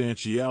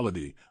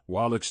substantiality,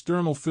 while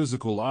external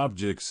physical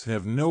objects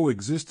have no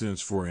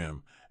existence for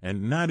him,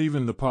 and not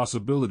even the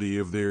possibility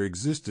of their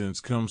existence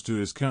comes to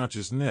his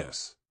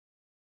consciousness.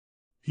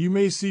 He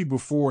may see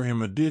before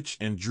him a ditch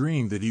and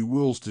dream that he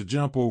wills to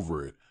jump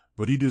over it,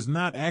 but he does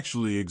not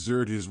actually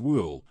exert his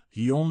will,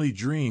 he only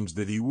dreams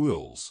that he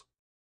wills.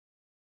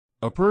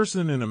 A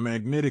person in a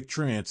magnetic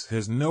trance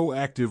has no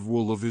active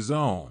will of his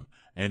own,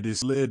 and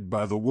is led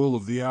by the will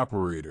of the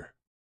operator.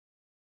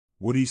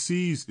 What he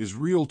sees is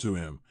real to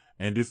him,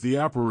 and if the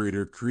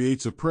operator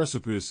creates a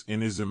precipice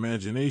in his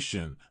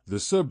imagination, the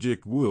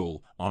subject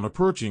will, on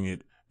approaching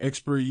it,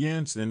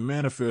 experience and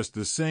manifest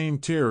the same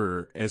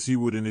terror as he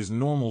would in his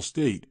normal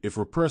state if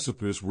a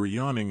precipice were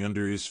yawning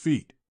under his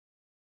feet.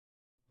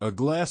 A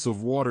glass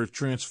of water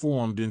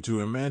transformed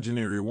into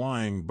imaginary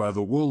wine by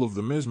the will of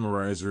the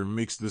mesmerizer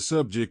makes the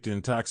subject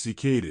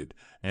intoxicated,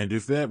 and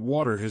if that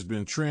water has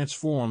been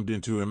transformed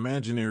into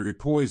imaginary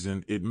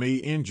poison, it may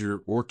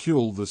injure or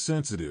kill the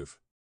sensitive.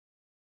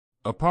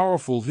 A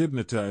powerful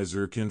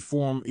hypnotizer can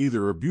form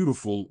either a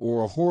beautiful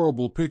or a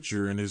horrible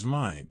picture in his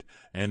mind,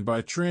 and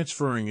by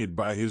transferring it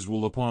by his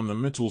will upon the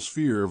mental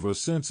sphere of a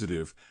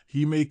sensitive,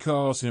 he may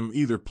cause him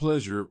either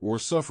pleasure or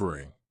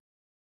suffering.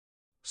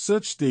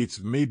 Such states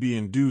may be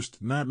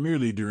induced not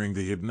merely during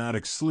the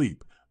hypnotic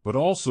sleep, but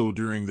also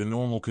during the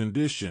normal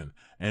condition,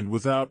 and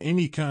without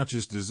any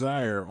conscious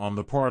desire on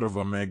the part of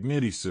a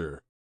magnetizer.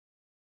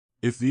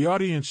 If the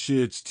audience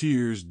sheds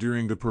tears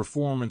during the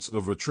performance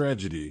of a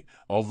tragedy,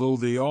 although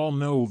they all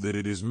know that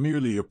it is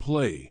merely a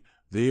play,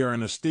 they are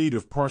in a state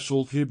of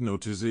partial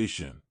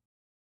hypnotization.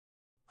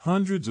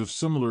 Hundreds of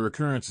similar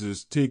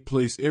occurrences take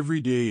place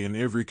every day in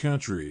every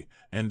country,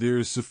 and there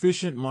is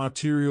sufficient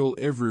material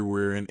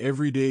everywhere in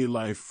everyday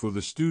life for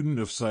the student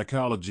of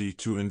psychology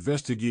to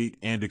investigate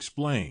and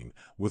explain,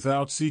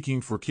 without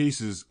seeking for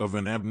cases of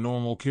an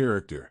abnormal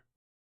character.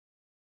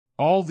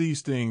 All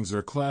these things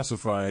are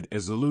classified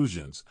as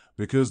illusions,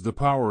 because the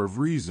power of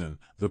reason,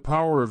 the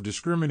power of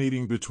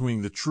discriminating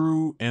between the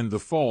true and the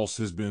false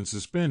has been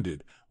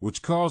suspended,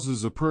 which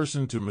causes a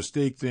person to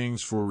mistake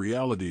things for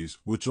realities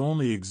which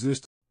only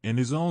exist in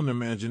his own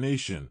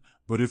imagination.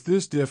 But if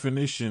this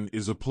definition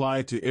is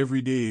applied to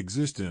everyday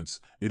existence,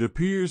 it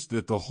appears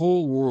that the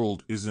whole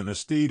world is in a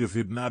state of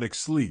hypnotic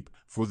sleep,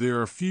 for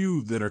there are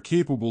few that are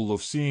capable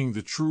of seeing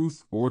the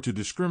truth or to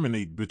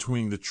discriminate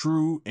between the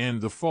true and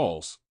the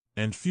false,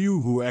 and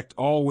few who act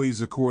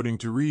always according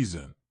to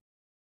reason.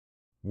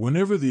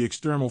 Whenever the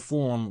external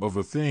form of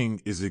a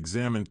thing is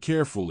examined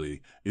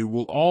carefully, it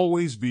will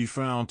always be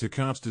found to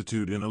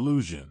constitute an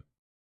illusion.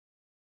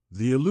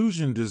 The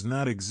illusion does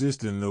not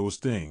exist in those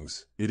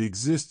things, it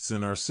exists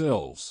in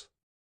ourselves.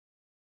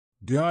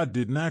 God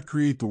did not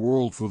create the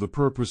world for the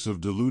purpose of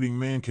deluding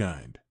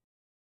mankind.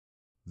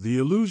 The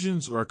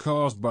illusions are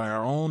caused by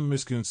our own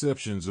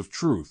misconceptions of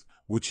truth,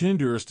 which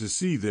hinder us to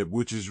see that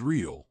which is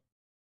real.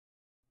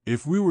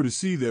 If we were to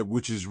see that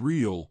which is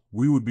real,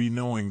 we would be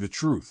knowing the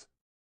truth.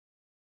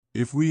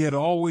 If we had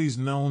always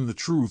known the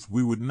truth,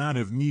 we would not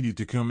have needed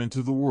to come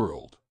into the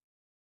world.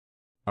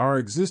 Our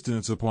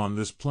existence upon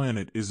this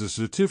planet is a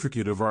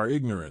certificate of our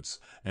ignorance,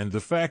 and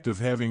the fact of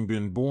having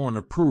been born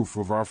a proof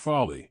of our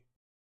folly.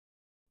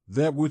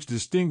 That which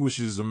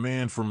distinguishes a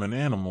man from an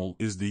animal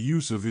is the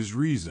use of his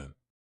reason.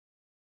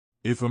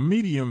 If a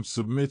medium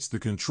submits the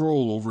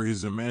control over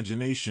his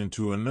imagination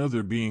to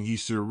another being, he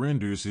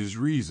surrenders his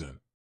reason.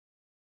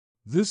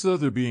 This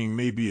other being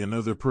may be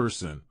another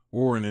person,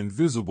 or an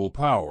invisible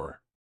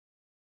power.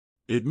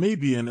 It may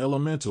be an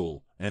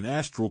elemental, an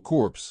astral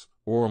corpse,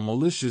 or a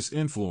malicious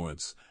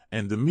influence,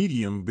 and the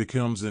medium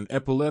becomes an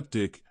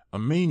epileptic, a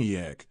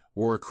maniac,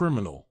 or a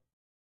criminal.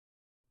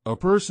 A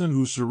person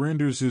who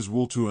surrenders his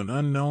will to an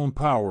unknown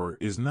power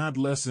is not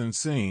less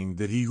insane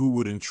than he who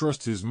would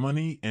entrust his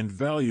money and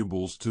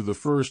valuables to the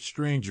first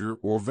stranger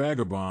or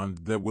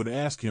vagabond that would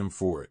ask him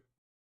for it.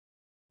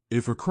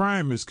 If a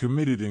crime is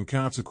committed in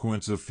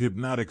consequence of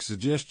hypnotic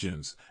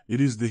suggestions, it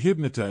is the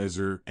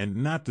hypnotizer and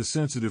not the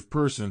sensitive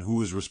person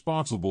who is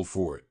responsible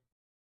for it.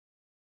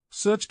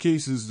 Such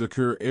cases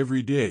occur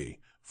every day,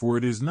 for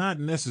it is not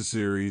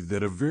necessary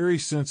that a very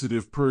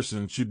sensitive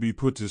person should be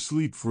put to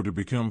sleep to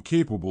become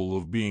capable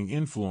of being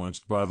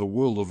influenced by the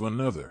will of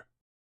another.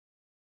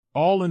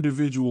 All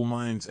individual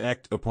minds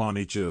act upon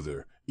each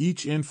other.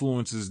 Each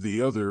influences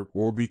the other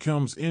or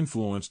becomes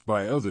influenced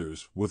by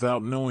others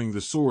without knowing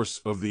the source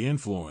of the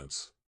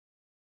influence.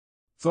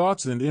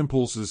 Thoughts and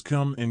impulses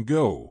come and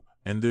go,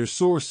 and their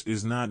source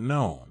is not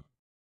known.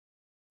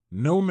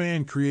 No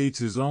man creates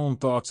his own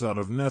thoughts out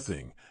of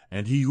nothing,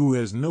 and he who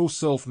has no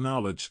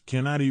self-knowledge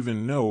cannot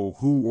even know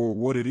who or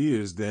what it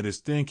is that is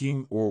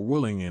thinking or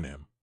willing in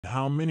him.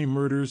 How many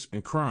murders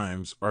and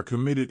crimes are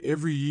committed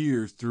every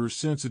year through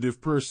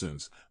sensitive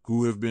persons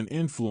who have been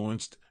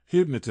influenced,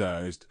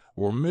 hypnotized,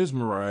 or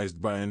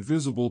mesmerized by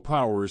invisible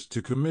powers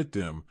to commit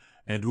them,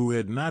 and who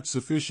had not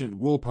sufficient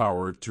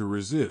willpower to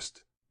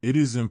resist? It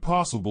is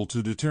impossible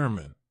to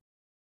determine.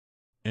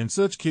 In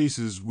such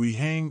cases we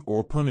hang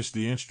or punish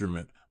the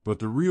instrument, but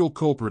the real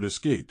culprit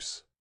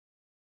escapes.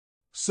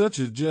 Such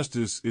a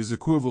justice is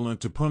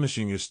equivalent to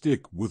punishing a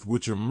stick with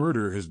which a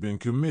murder has been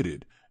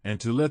committed, and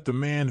to let the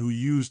man who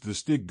used the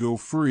stick go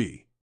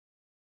free.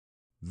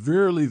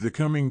 Verily, the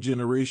coming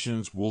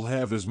generations will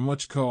have as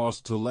much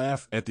cause to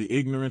laugh at the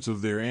ignorance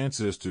of their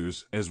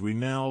ancestors as we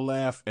now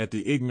laugh at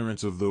the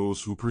ignorance of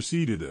those who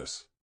preceded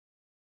us.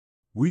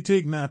 We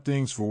take not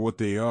things for what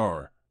they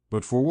are,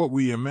 but for what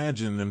we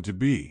imagine them to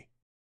be.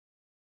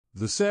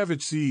 The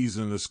savage sees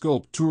in the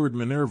sculptured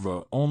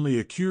Minerva only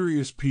a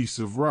curious piece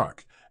of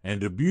rock,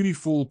 and a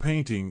beautiful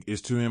painting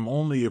is to him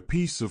only a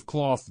piece of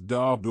cloth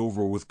daubed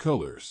over with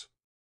colors.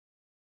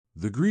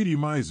 The greedy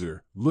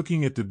miser,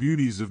 looking at the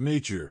beauties of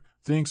nature,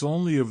 thinks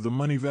only of the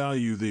money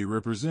value they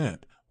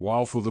represent,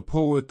 while for the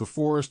poet the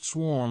forest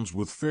swarms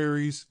with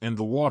fairies and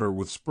the water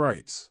with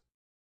sprites.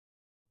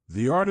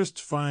 The artist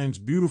finds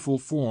beautiful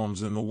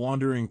forms in the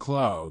wandering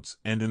clouds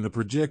and in the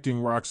projecting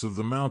rocks of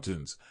the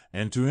mountains,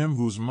 and to him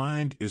whose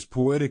mind is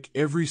poetic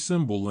every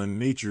symbol in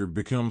nature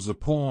becomes a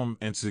poem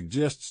and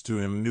suggests to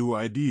him new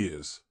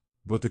ideas.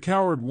 But the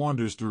coward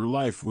wanders through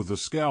life with a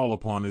scowl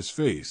upon his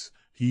face.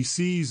 He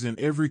sees in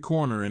every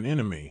corner an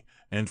enemy,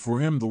 and for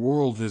him the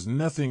world has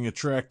nothing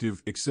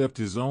attractive except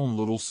his own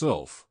little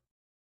self.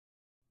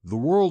 The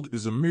world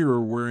is a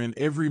mirror wherein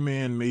every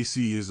man may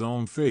see his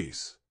own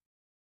face.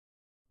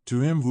 To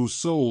him whose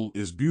soul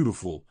is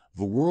beautiful,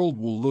 the world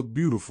will look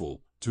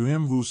beautiful. To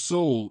him whose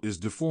soul is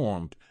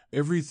deformed,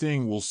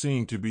 everything will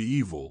seem to be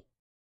evil.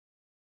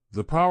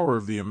 The power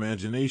of the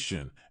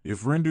imagination,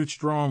 if rendered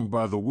strong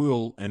by the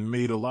will and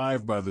made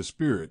alive by the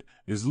spirit,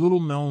 is little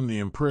known. The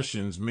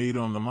impressions made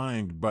on the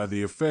mind by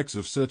the effects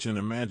of such an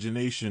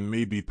imagination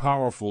may be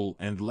powerful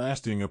and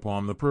lasting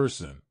upon the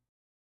person.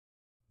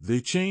 They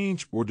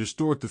change or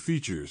distort the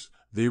features,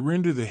 they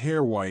render the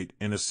hair white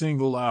in a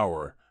single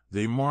hour,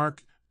 they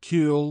mark,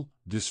 kill,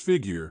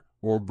 disfigure,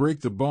 or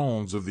break the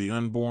bones of the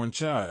unborn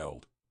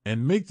child,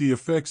 and make the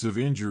effects of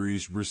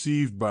injuries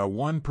received by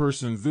one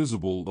person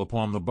visible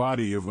upon the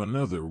body of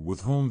another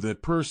with whom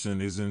that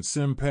person is in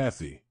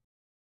sympathy.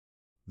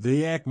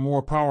 They act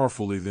more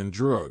powerfully than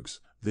drugs.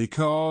 They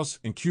cause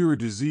and cure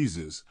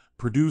diseases,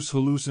 produce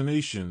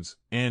hallucinations,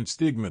 and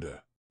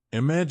stigmata.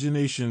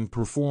 Imagination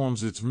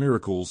performs its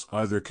miracles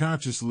either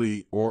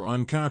consciously or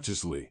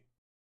unconsciously.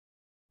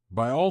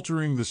 By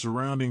altering the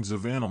surroundings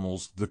of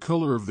animals, the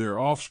color of their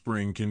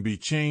offspring can be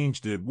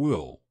changed at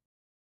will.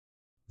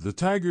 The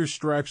tiger's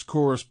stripes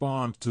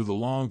correspond to the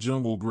long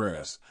jungle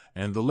grass,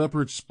 and the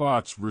leopard's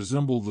spots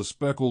resemble the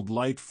speckled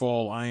light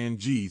fall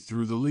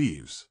through the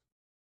leaves.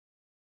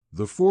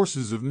 The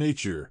forces of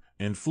nature,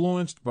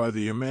 influenced by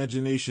the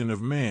imagination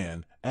of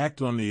man,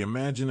 act on the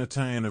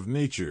imagination of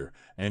nature,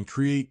 and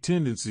create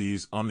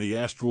tendencies on the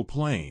astral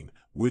plane,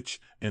 which,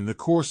 in the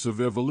course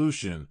of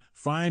evolution,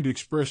 find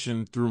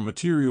expression through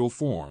material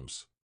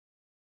forms.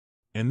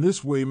 In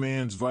this way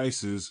man's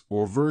vices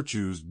or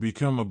virtues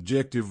become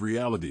objective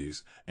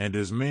realities, and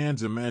as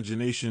man's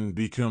imagination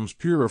becomes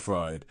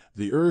purified,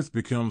 the earth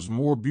becomes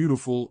more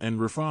beautiful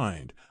and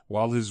refined,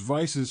 while his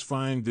vices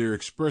find their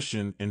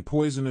expression in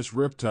poisonous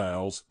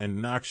reptiles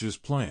and noxious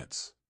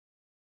plants.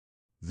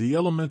 The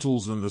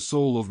elementals in the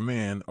soul of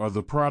man are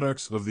the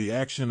products of the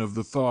action of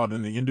the thought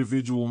in the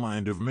individual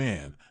mind of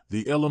man.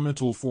 The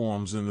elemental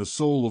forms in the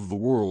soul of the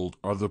world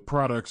are the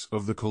products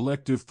of the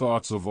collective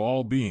thoughts of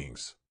all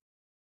beings.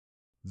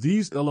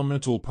 These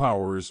elemental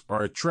powers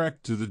are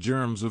attracted to the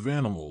germs of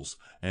animals,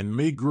 and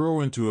may grow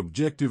into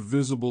objective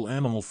visible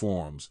animal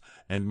forms,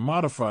 and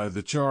modify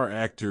the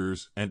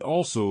characters and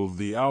also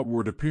the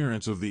outward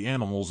appearance of the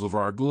animals of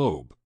our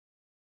globe.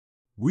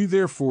 We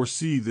therefore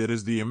see that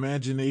as the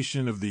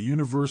imagination of the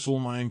universal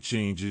mind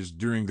changes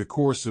during the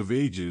course of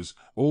ages,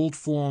 old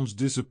forms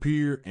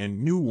disappear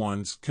and new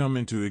ones come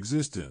into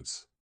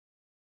existence.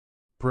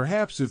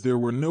 Perhaps if there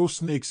were no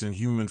snakes in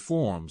human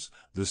forms,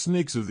 the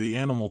snakes of the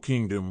animal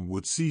kingdom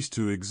would cease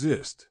to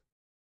exist.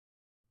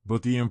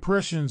 But the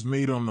impressions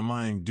made on the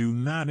mind do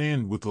not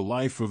end with the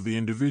life of the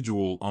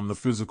individual on the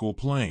physical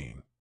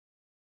plane.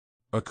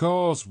 A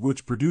cause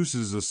which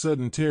produces a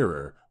sudden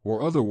terror,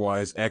 or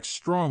otherwise acts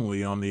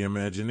strongly on the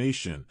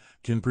imagination,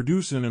 can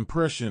produce an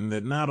impression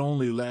that not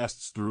only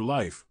lasts through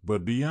life,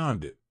 but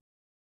beyond it.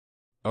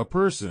 A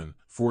person,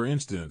 for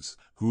instance,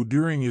 who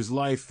during his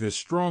life has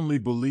strongly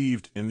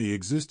believed in the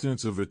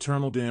existence of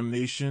eternal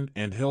damnation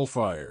and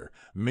hellfire,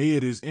 may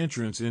at his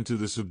entrance into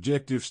the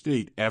subjective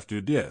state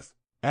after death,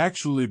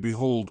 actually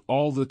behold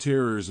all the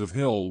terrors of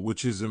hell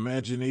which his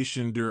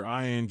imagination der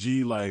ing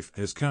life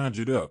has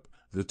conjured up,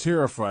 the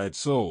terrified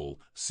soul,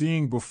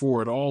 seeing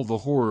before it all the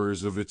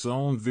horrors of its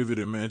own vivid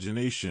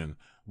imagination,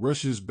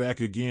 rushes back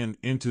again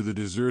into the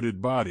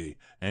deserted body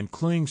and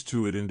clings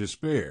to it in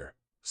despair,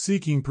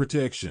 seeking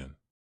protection.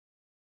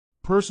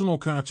 Personal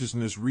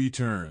consciousness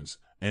returns,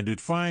 and it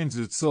finds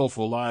itself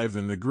alive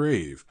in the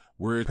grave,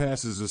 where it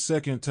passes a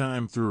second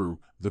time through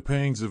the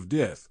pangs of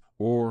death,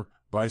 or,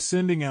 by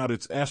sending out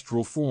its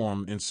astral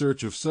form in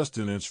search of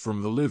sustenance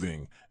from the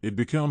living, it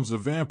becomes a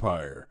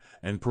vampire,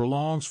 and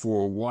prolongs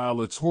for a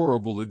while its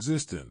horrible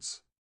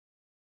existence.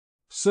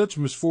 Such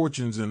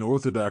misfortunes in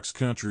Orthodox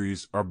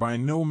countries are by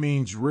no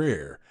means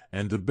rare,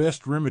 and the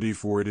best remedy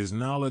for it is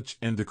knowledge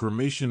and the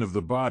cremation of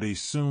the body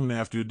soon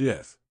after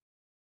death.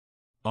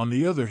 On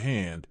the other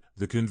hand,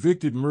 the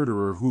convicted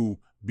murderer who,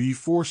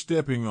 before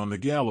stepping on the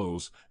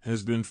gallows,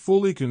 has been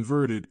fully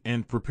converted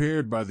and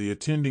prepared by the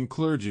attending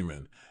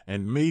clergyman,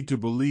 and made to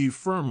believe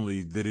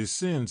firmly that his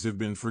sins have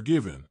been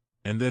forgiven,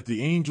 and that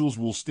the angels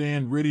will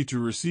stand ready to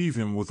receive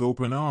him with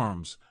open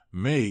arms,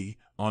 may,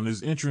 on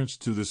his entrance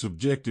to the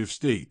subjective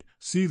state,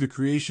 see the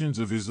creations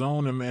of his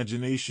own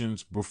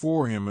imaginations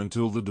before him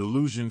until the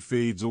delusion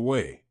fades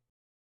away.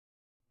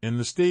 In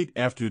the state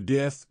after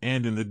death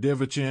and in the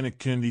devachanic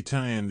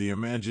kondition, the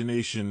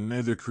imagination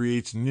neither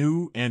creates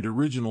new and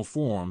original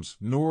forms,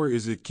 nor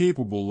is it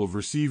capable of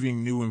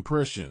receiving new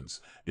impressions.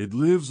 It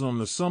lives on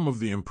the sum of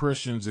the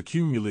impressions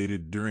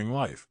accumulated during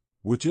life,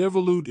 which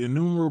evolute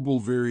innumerable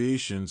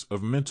variations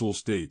of mental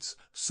states,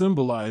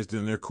 symbolized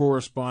in their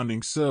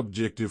corresponding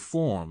subjective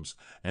forms,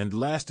 and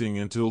lasting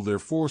until their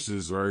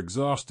forces are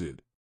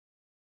exhausted.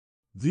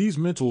 These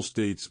mental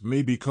states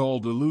may be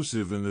called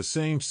elusive in the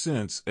same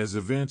sense as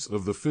events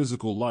of the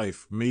physical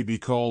life may be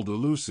called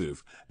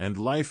elusive, and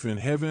life in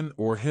heaven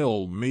or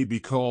hell may be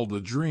called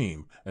a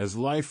dream, as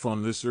life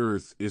on this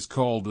earth is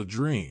called a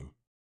dream.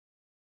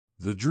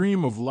 The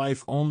dream of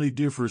life only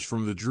differs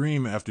from the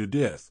dream after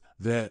death,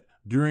 that,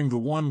 during the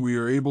one we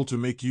are able to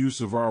make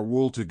use of our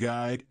will to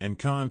guide and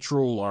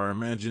control our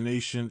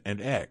imagination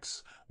and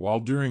acts, while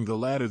during the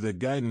latter that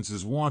guidance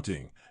is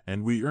wanting,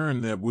 and we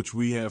earn that which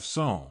we have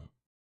sown.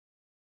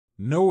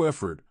 No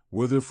effort,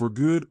 whether for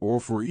good or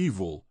for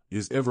evil,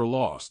 is ever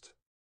lost.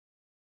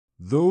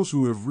 Those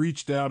who have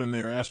reached out in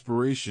their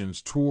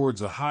aspirations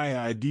towards a high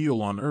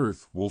ideal on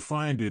earth will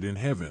find it in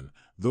heaven.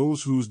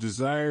 Those whose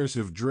desires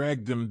have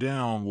dragged them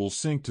down will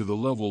sink to the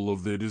level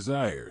of their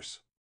desires.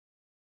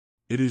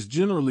 It is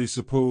generally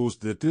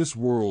supposed that this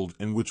world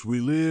in which we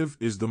live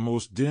is the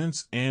most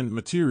dense and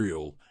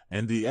material,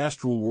 and the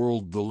astral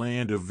world the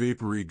land of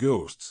vapory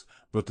ghosts,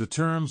 but the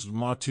terms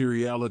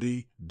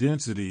materiality,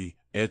 density,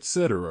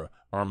 etc.,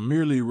 are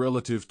merely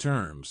relative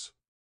terms.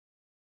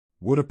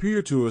 What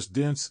appear to us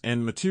dense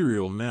and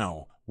material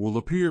now will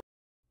appear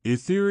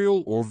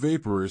ethereal or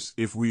vaporous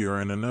if we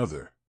are in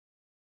another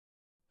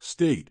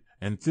state,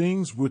 and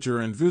things which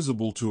are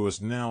invisible to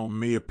us now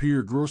may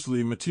appear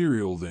grossly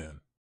material then.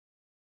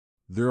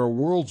 There are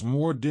worlds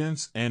more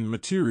dense and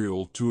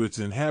material to its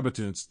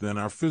inhabitants than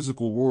our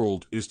physical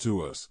world is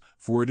to us,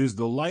 for it is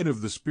the light of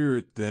the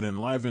spirit that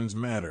enlivens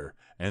matter,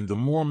 and the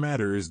more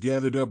matter is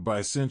gathered up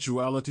by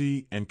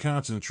sensuality and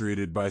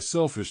concentrated by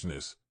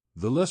selfishness,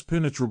 the less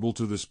penetrable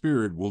to the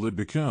spirit will it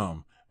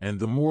become, and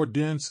the more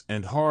dense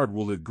and hard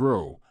will it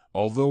grow,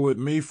 although it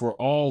may for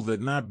all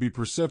that not be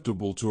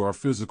perceptible to our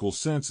physical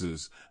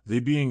senses, they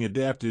being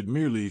adapted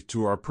merely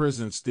to our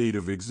present state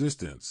of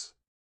existence.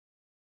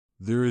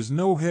 There is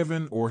no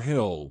heaven or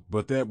hell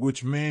but that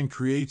which man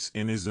creates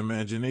in his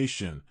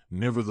imagination.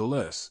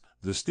 Nevertheless,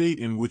 the state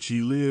in which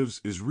he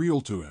lives is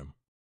real to him.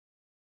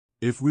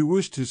 If we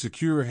wish to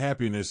secure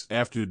happiness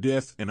after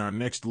death in our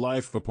next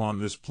life upon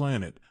this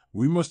planet,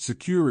 we must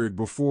secure it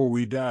before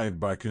we die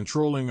by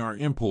controlling our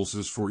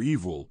impulses for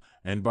evil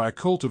and by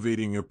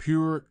cultivating a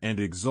pure and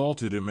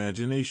exalted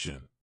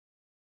imagination.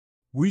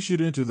 We should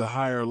enter the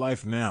higher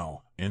life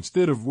now,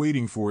 instead of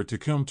waiting for it to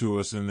come to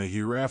us in the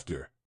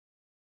hereafter.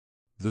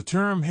 The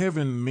term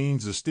heaven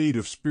means a state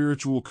of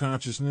spiritual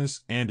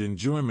consciousness and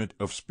enjoyment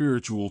of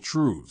spiritual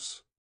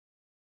truths.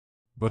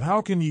 But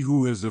how can he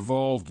who has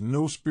evolved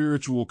no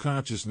spiritual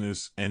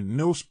consciousness and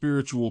no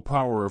spiritual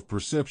power of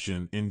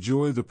perception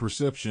enjoy the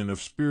perception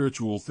of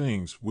spiritual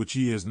things which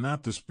he has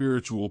not the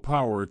spiritual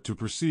power to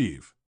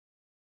perceive?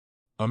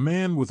 A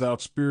man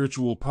without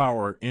spiritual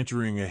power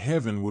entering a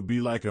heaven would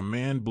be like a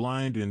man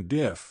blind and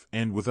deaf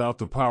and without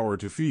the power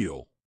to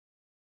feel.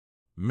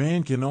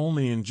 Man can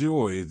only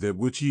enjoy that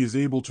which he is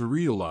able to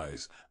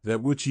realize.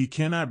 That which he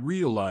cannot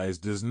realize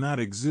does not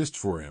exist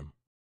for him.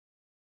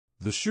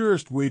 The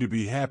surest way to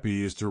be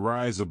happy is to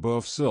rise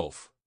above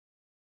self.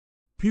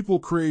 People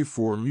crave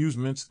for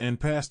amusements and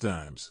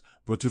pastimes,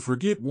 but to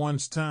forget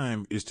one's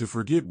time is to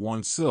forget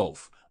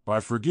oneself. By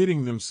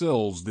forgetting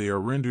themselves they are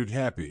rendered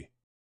happy.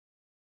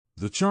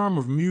 The charm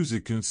of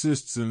music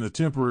consists in the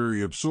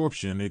temporary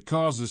absorption it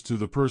causes to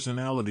the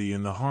personality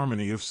in the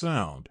harmony of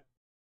sound.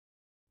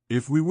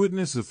 If we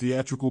witness a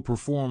theatrical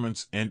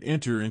performance and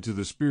enter into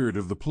the spirit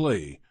of the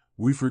play,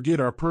 We forget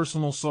our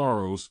personal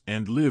sorrows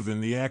and live in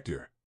the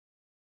actor.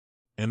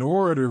 An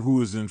orator who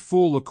is in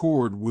full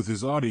accord with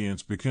his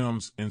audience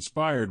becomes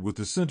inspired with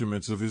the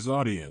sentiments of his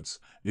audience.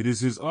 It is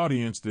his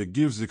audience that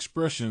gives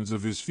expressions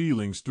of his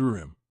feelings through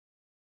him.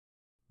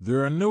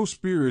 There are no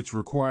spirits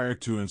required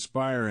to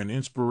inspire an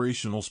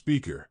inspirational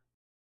speaker.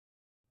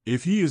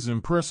 If he is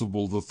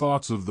impressible, the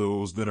thoughts of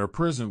those that are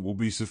present will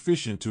be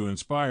sufficient to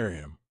inspire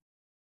him.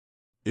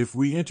 If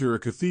we enter a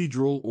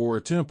cathedral or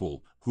a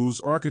temple,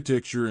 whose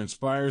architecture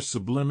inspires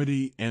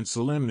sublimity and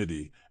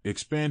solemnity,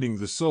 expanding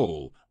the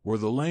soul, where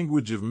the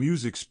language of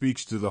music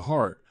speaks to the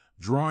heart,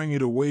 drawing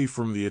it away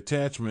from the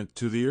attachment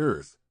to the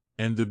earth,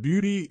 and the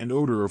beauty and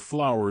odor of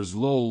flowers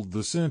lull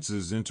the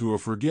senses into a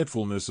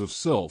forgetfulness of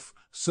self,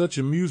 such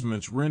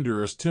amusements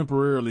render us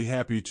temporarily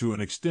happy to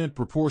an extent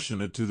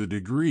proportionate to the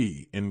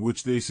degree in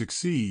which they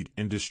succeed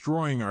in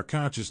destroying our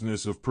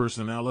consciousness of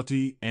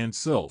personality and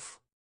self.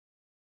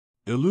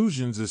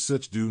 Illusions as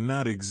such do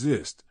not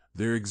exist.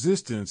 Their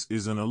existence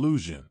is an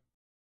illusion.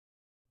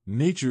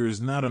 Nature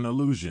is not an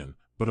illusion,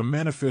 but a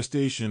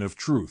manifestation of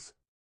truth.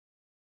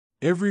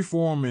 Every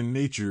form in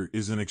nature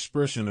is an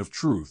expression of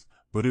truth,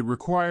 but it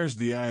requires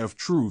the eye of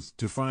truth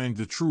to find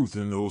the truth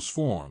in those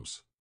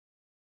forms.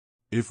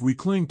 If we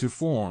cling to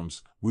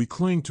forms, we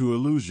cling to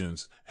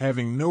illusions,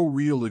 having no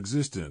real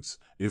existence.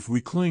 If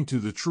we cling to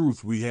the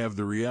truth, we have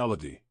the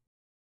reality.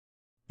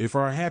 If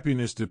our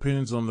happiness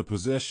depends on the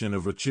possession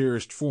of a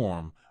cherished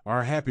form,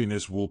 our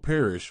happiness will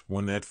perish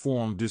when that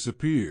form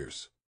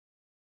disappears.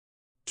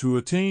 To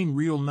attain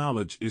real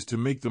knowledge is to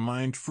make the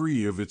mind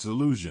free of its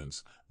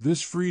illusions.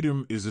 This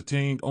freedom is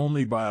attained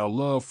only by a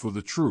love for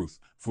the truth,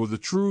 for the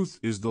truth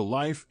is the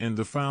life and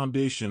the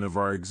foundation of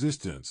our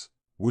existence,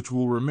 which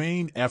will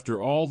remain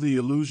after all the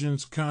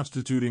illusions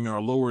constituting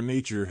our lower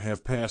nature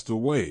have passed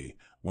away,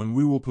 when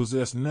we will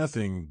possess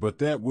nothing but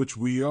that which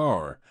we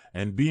are,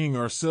 and being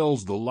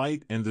ourselves the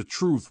light and the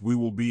truth, we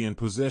will be in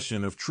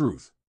possession of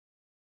truth.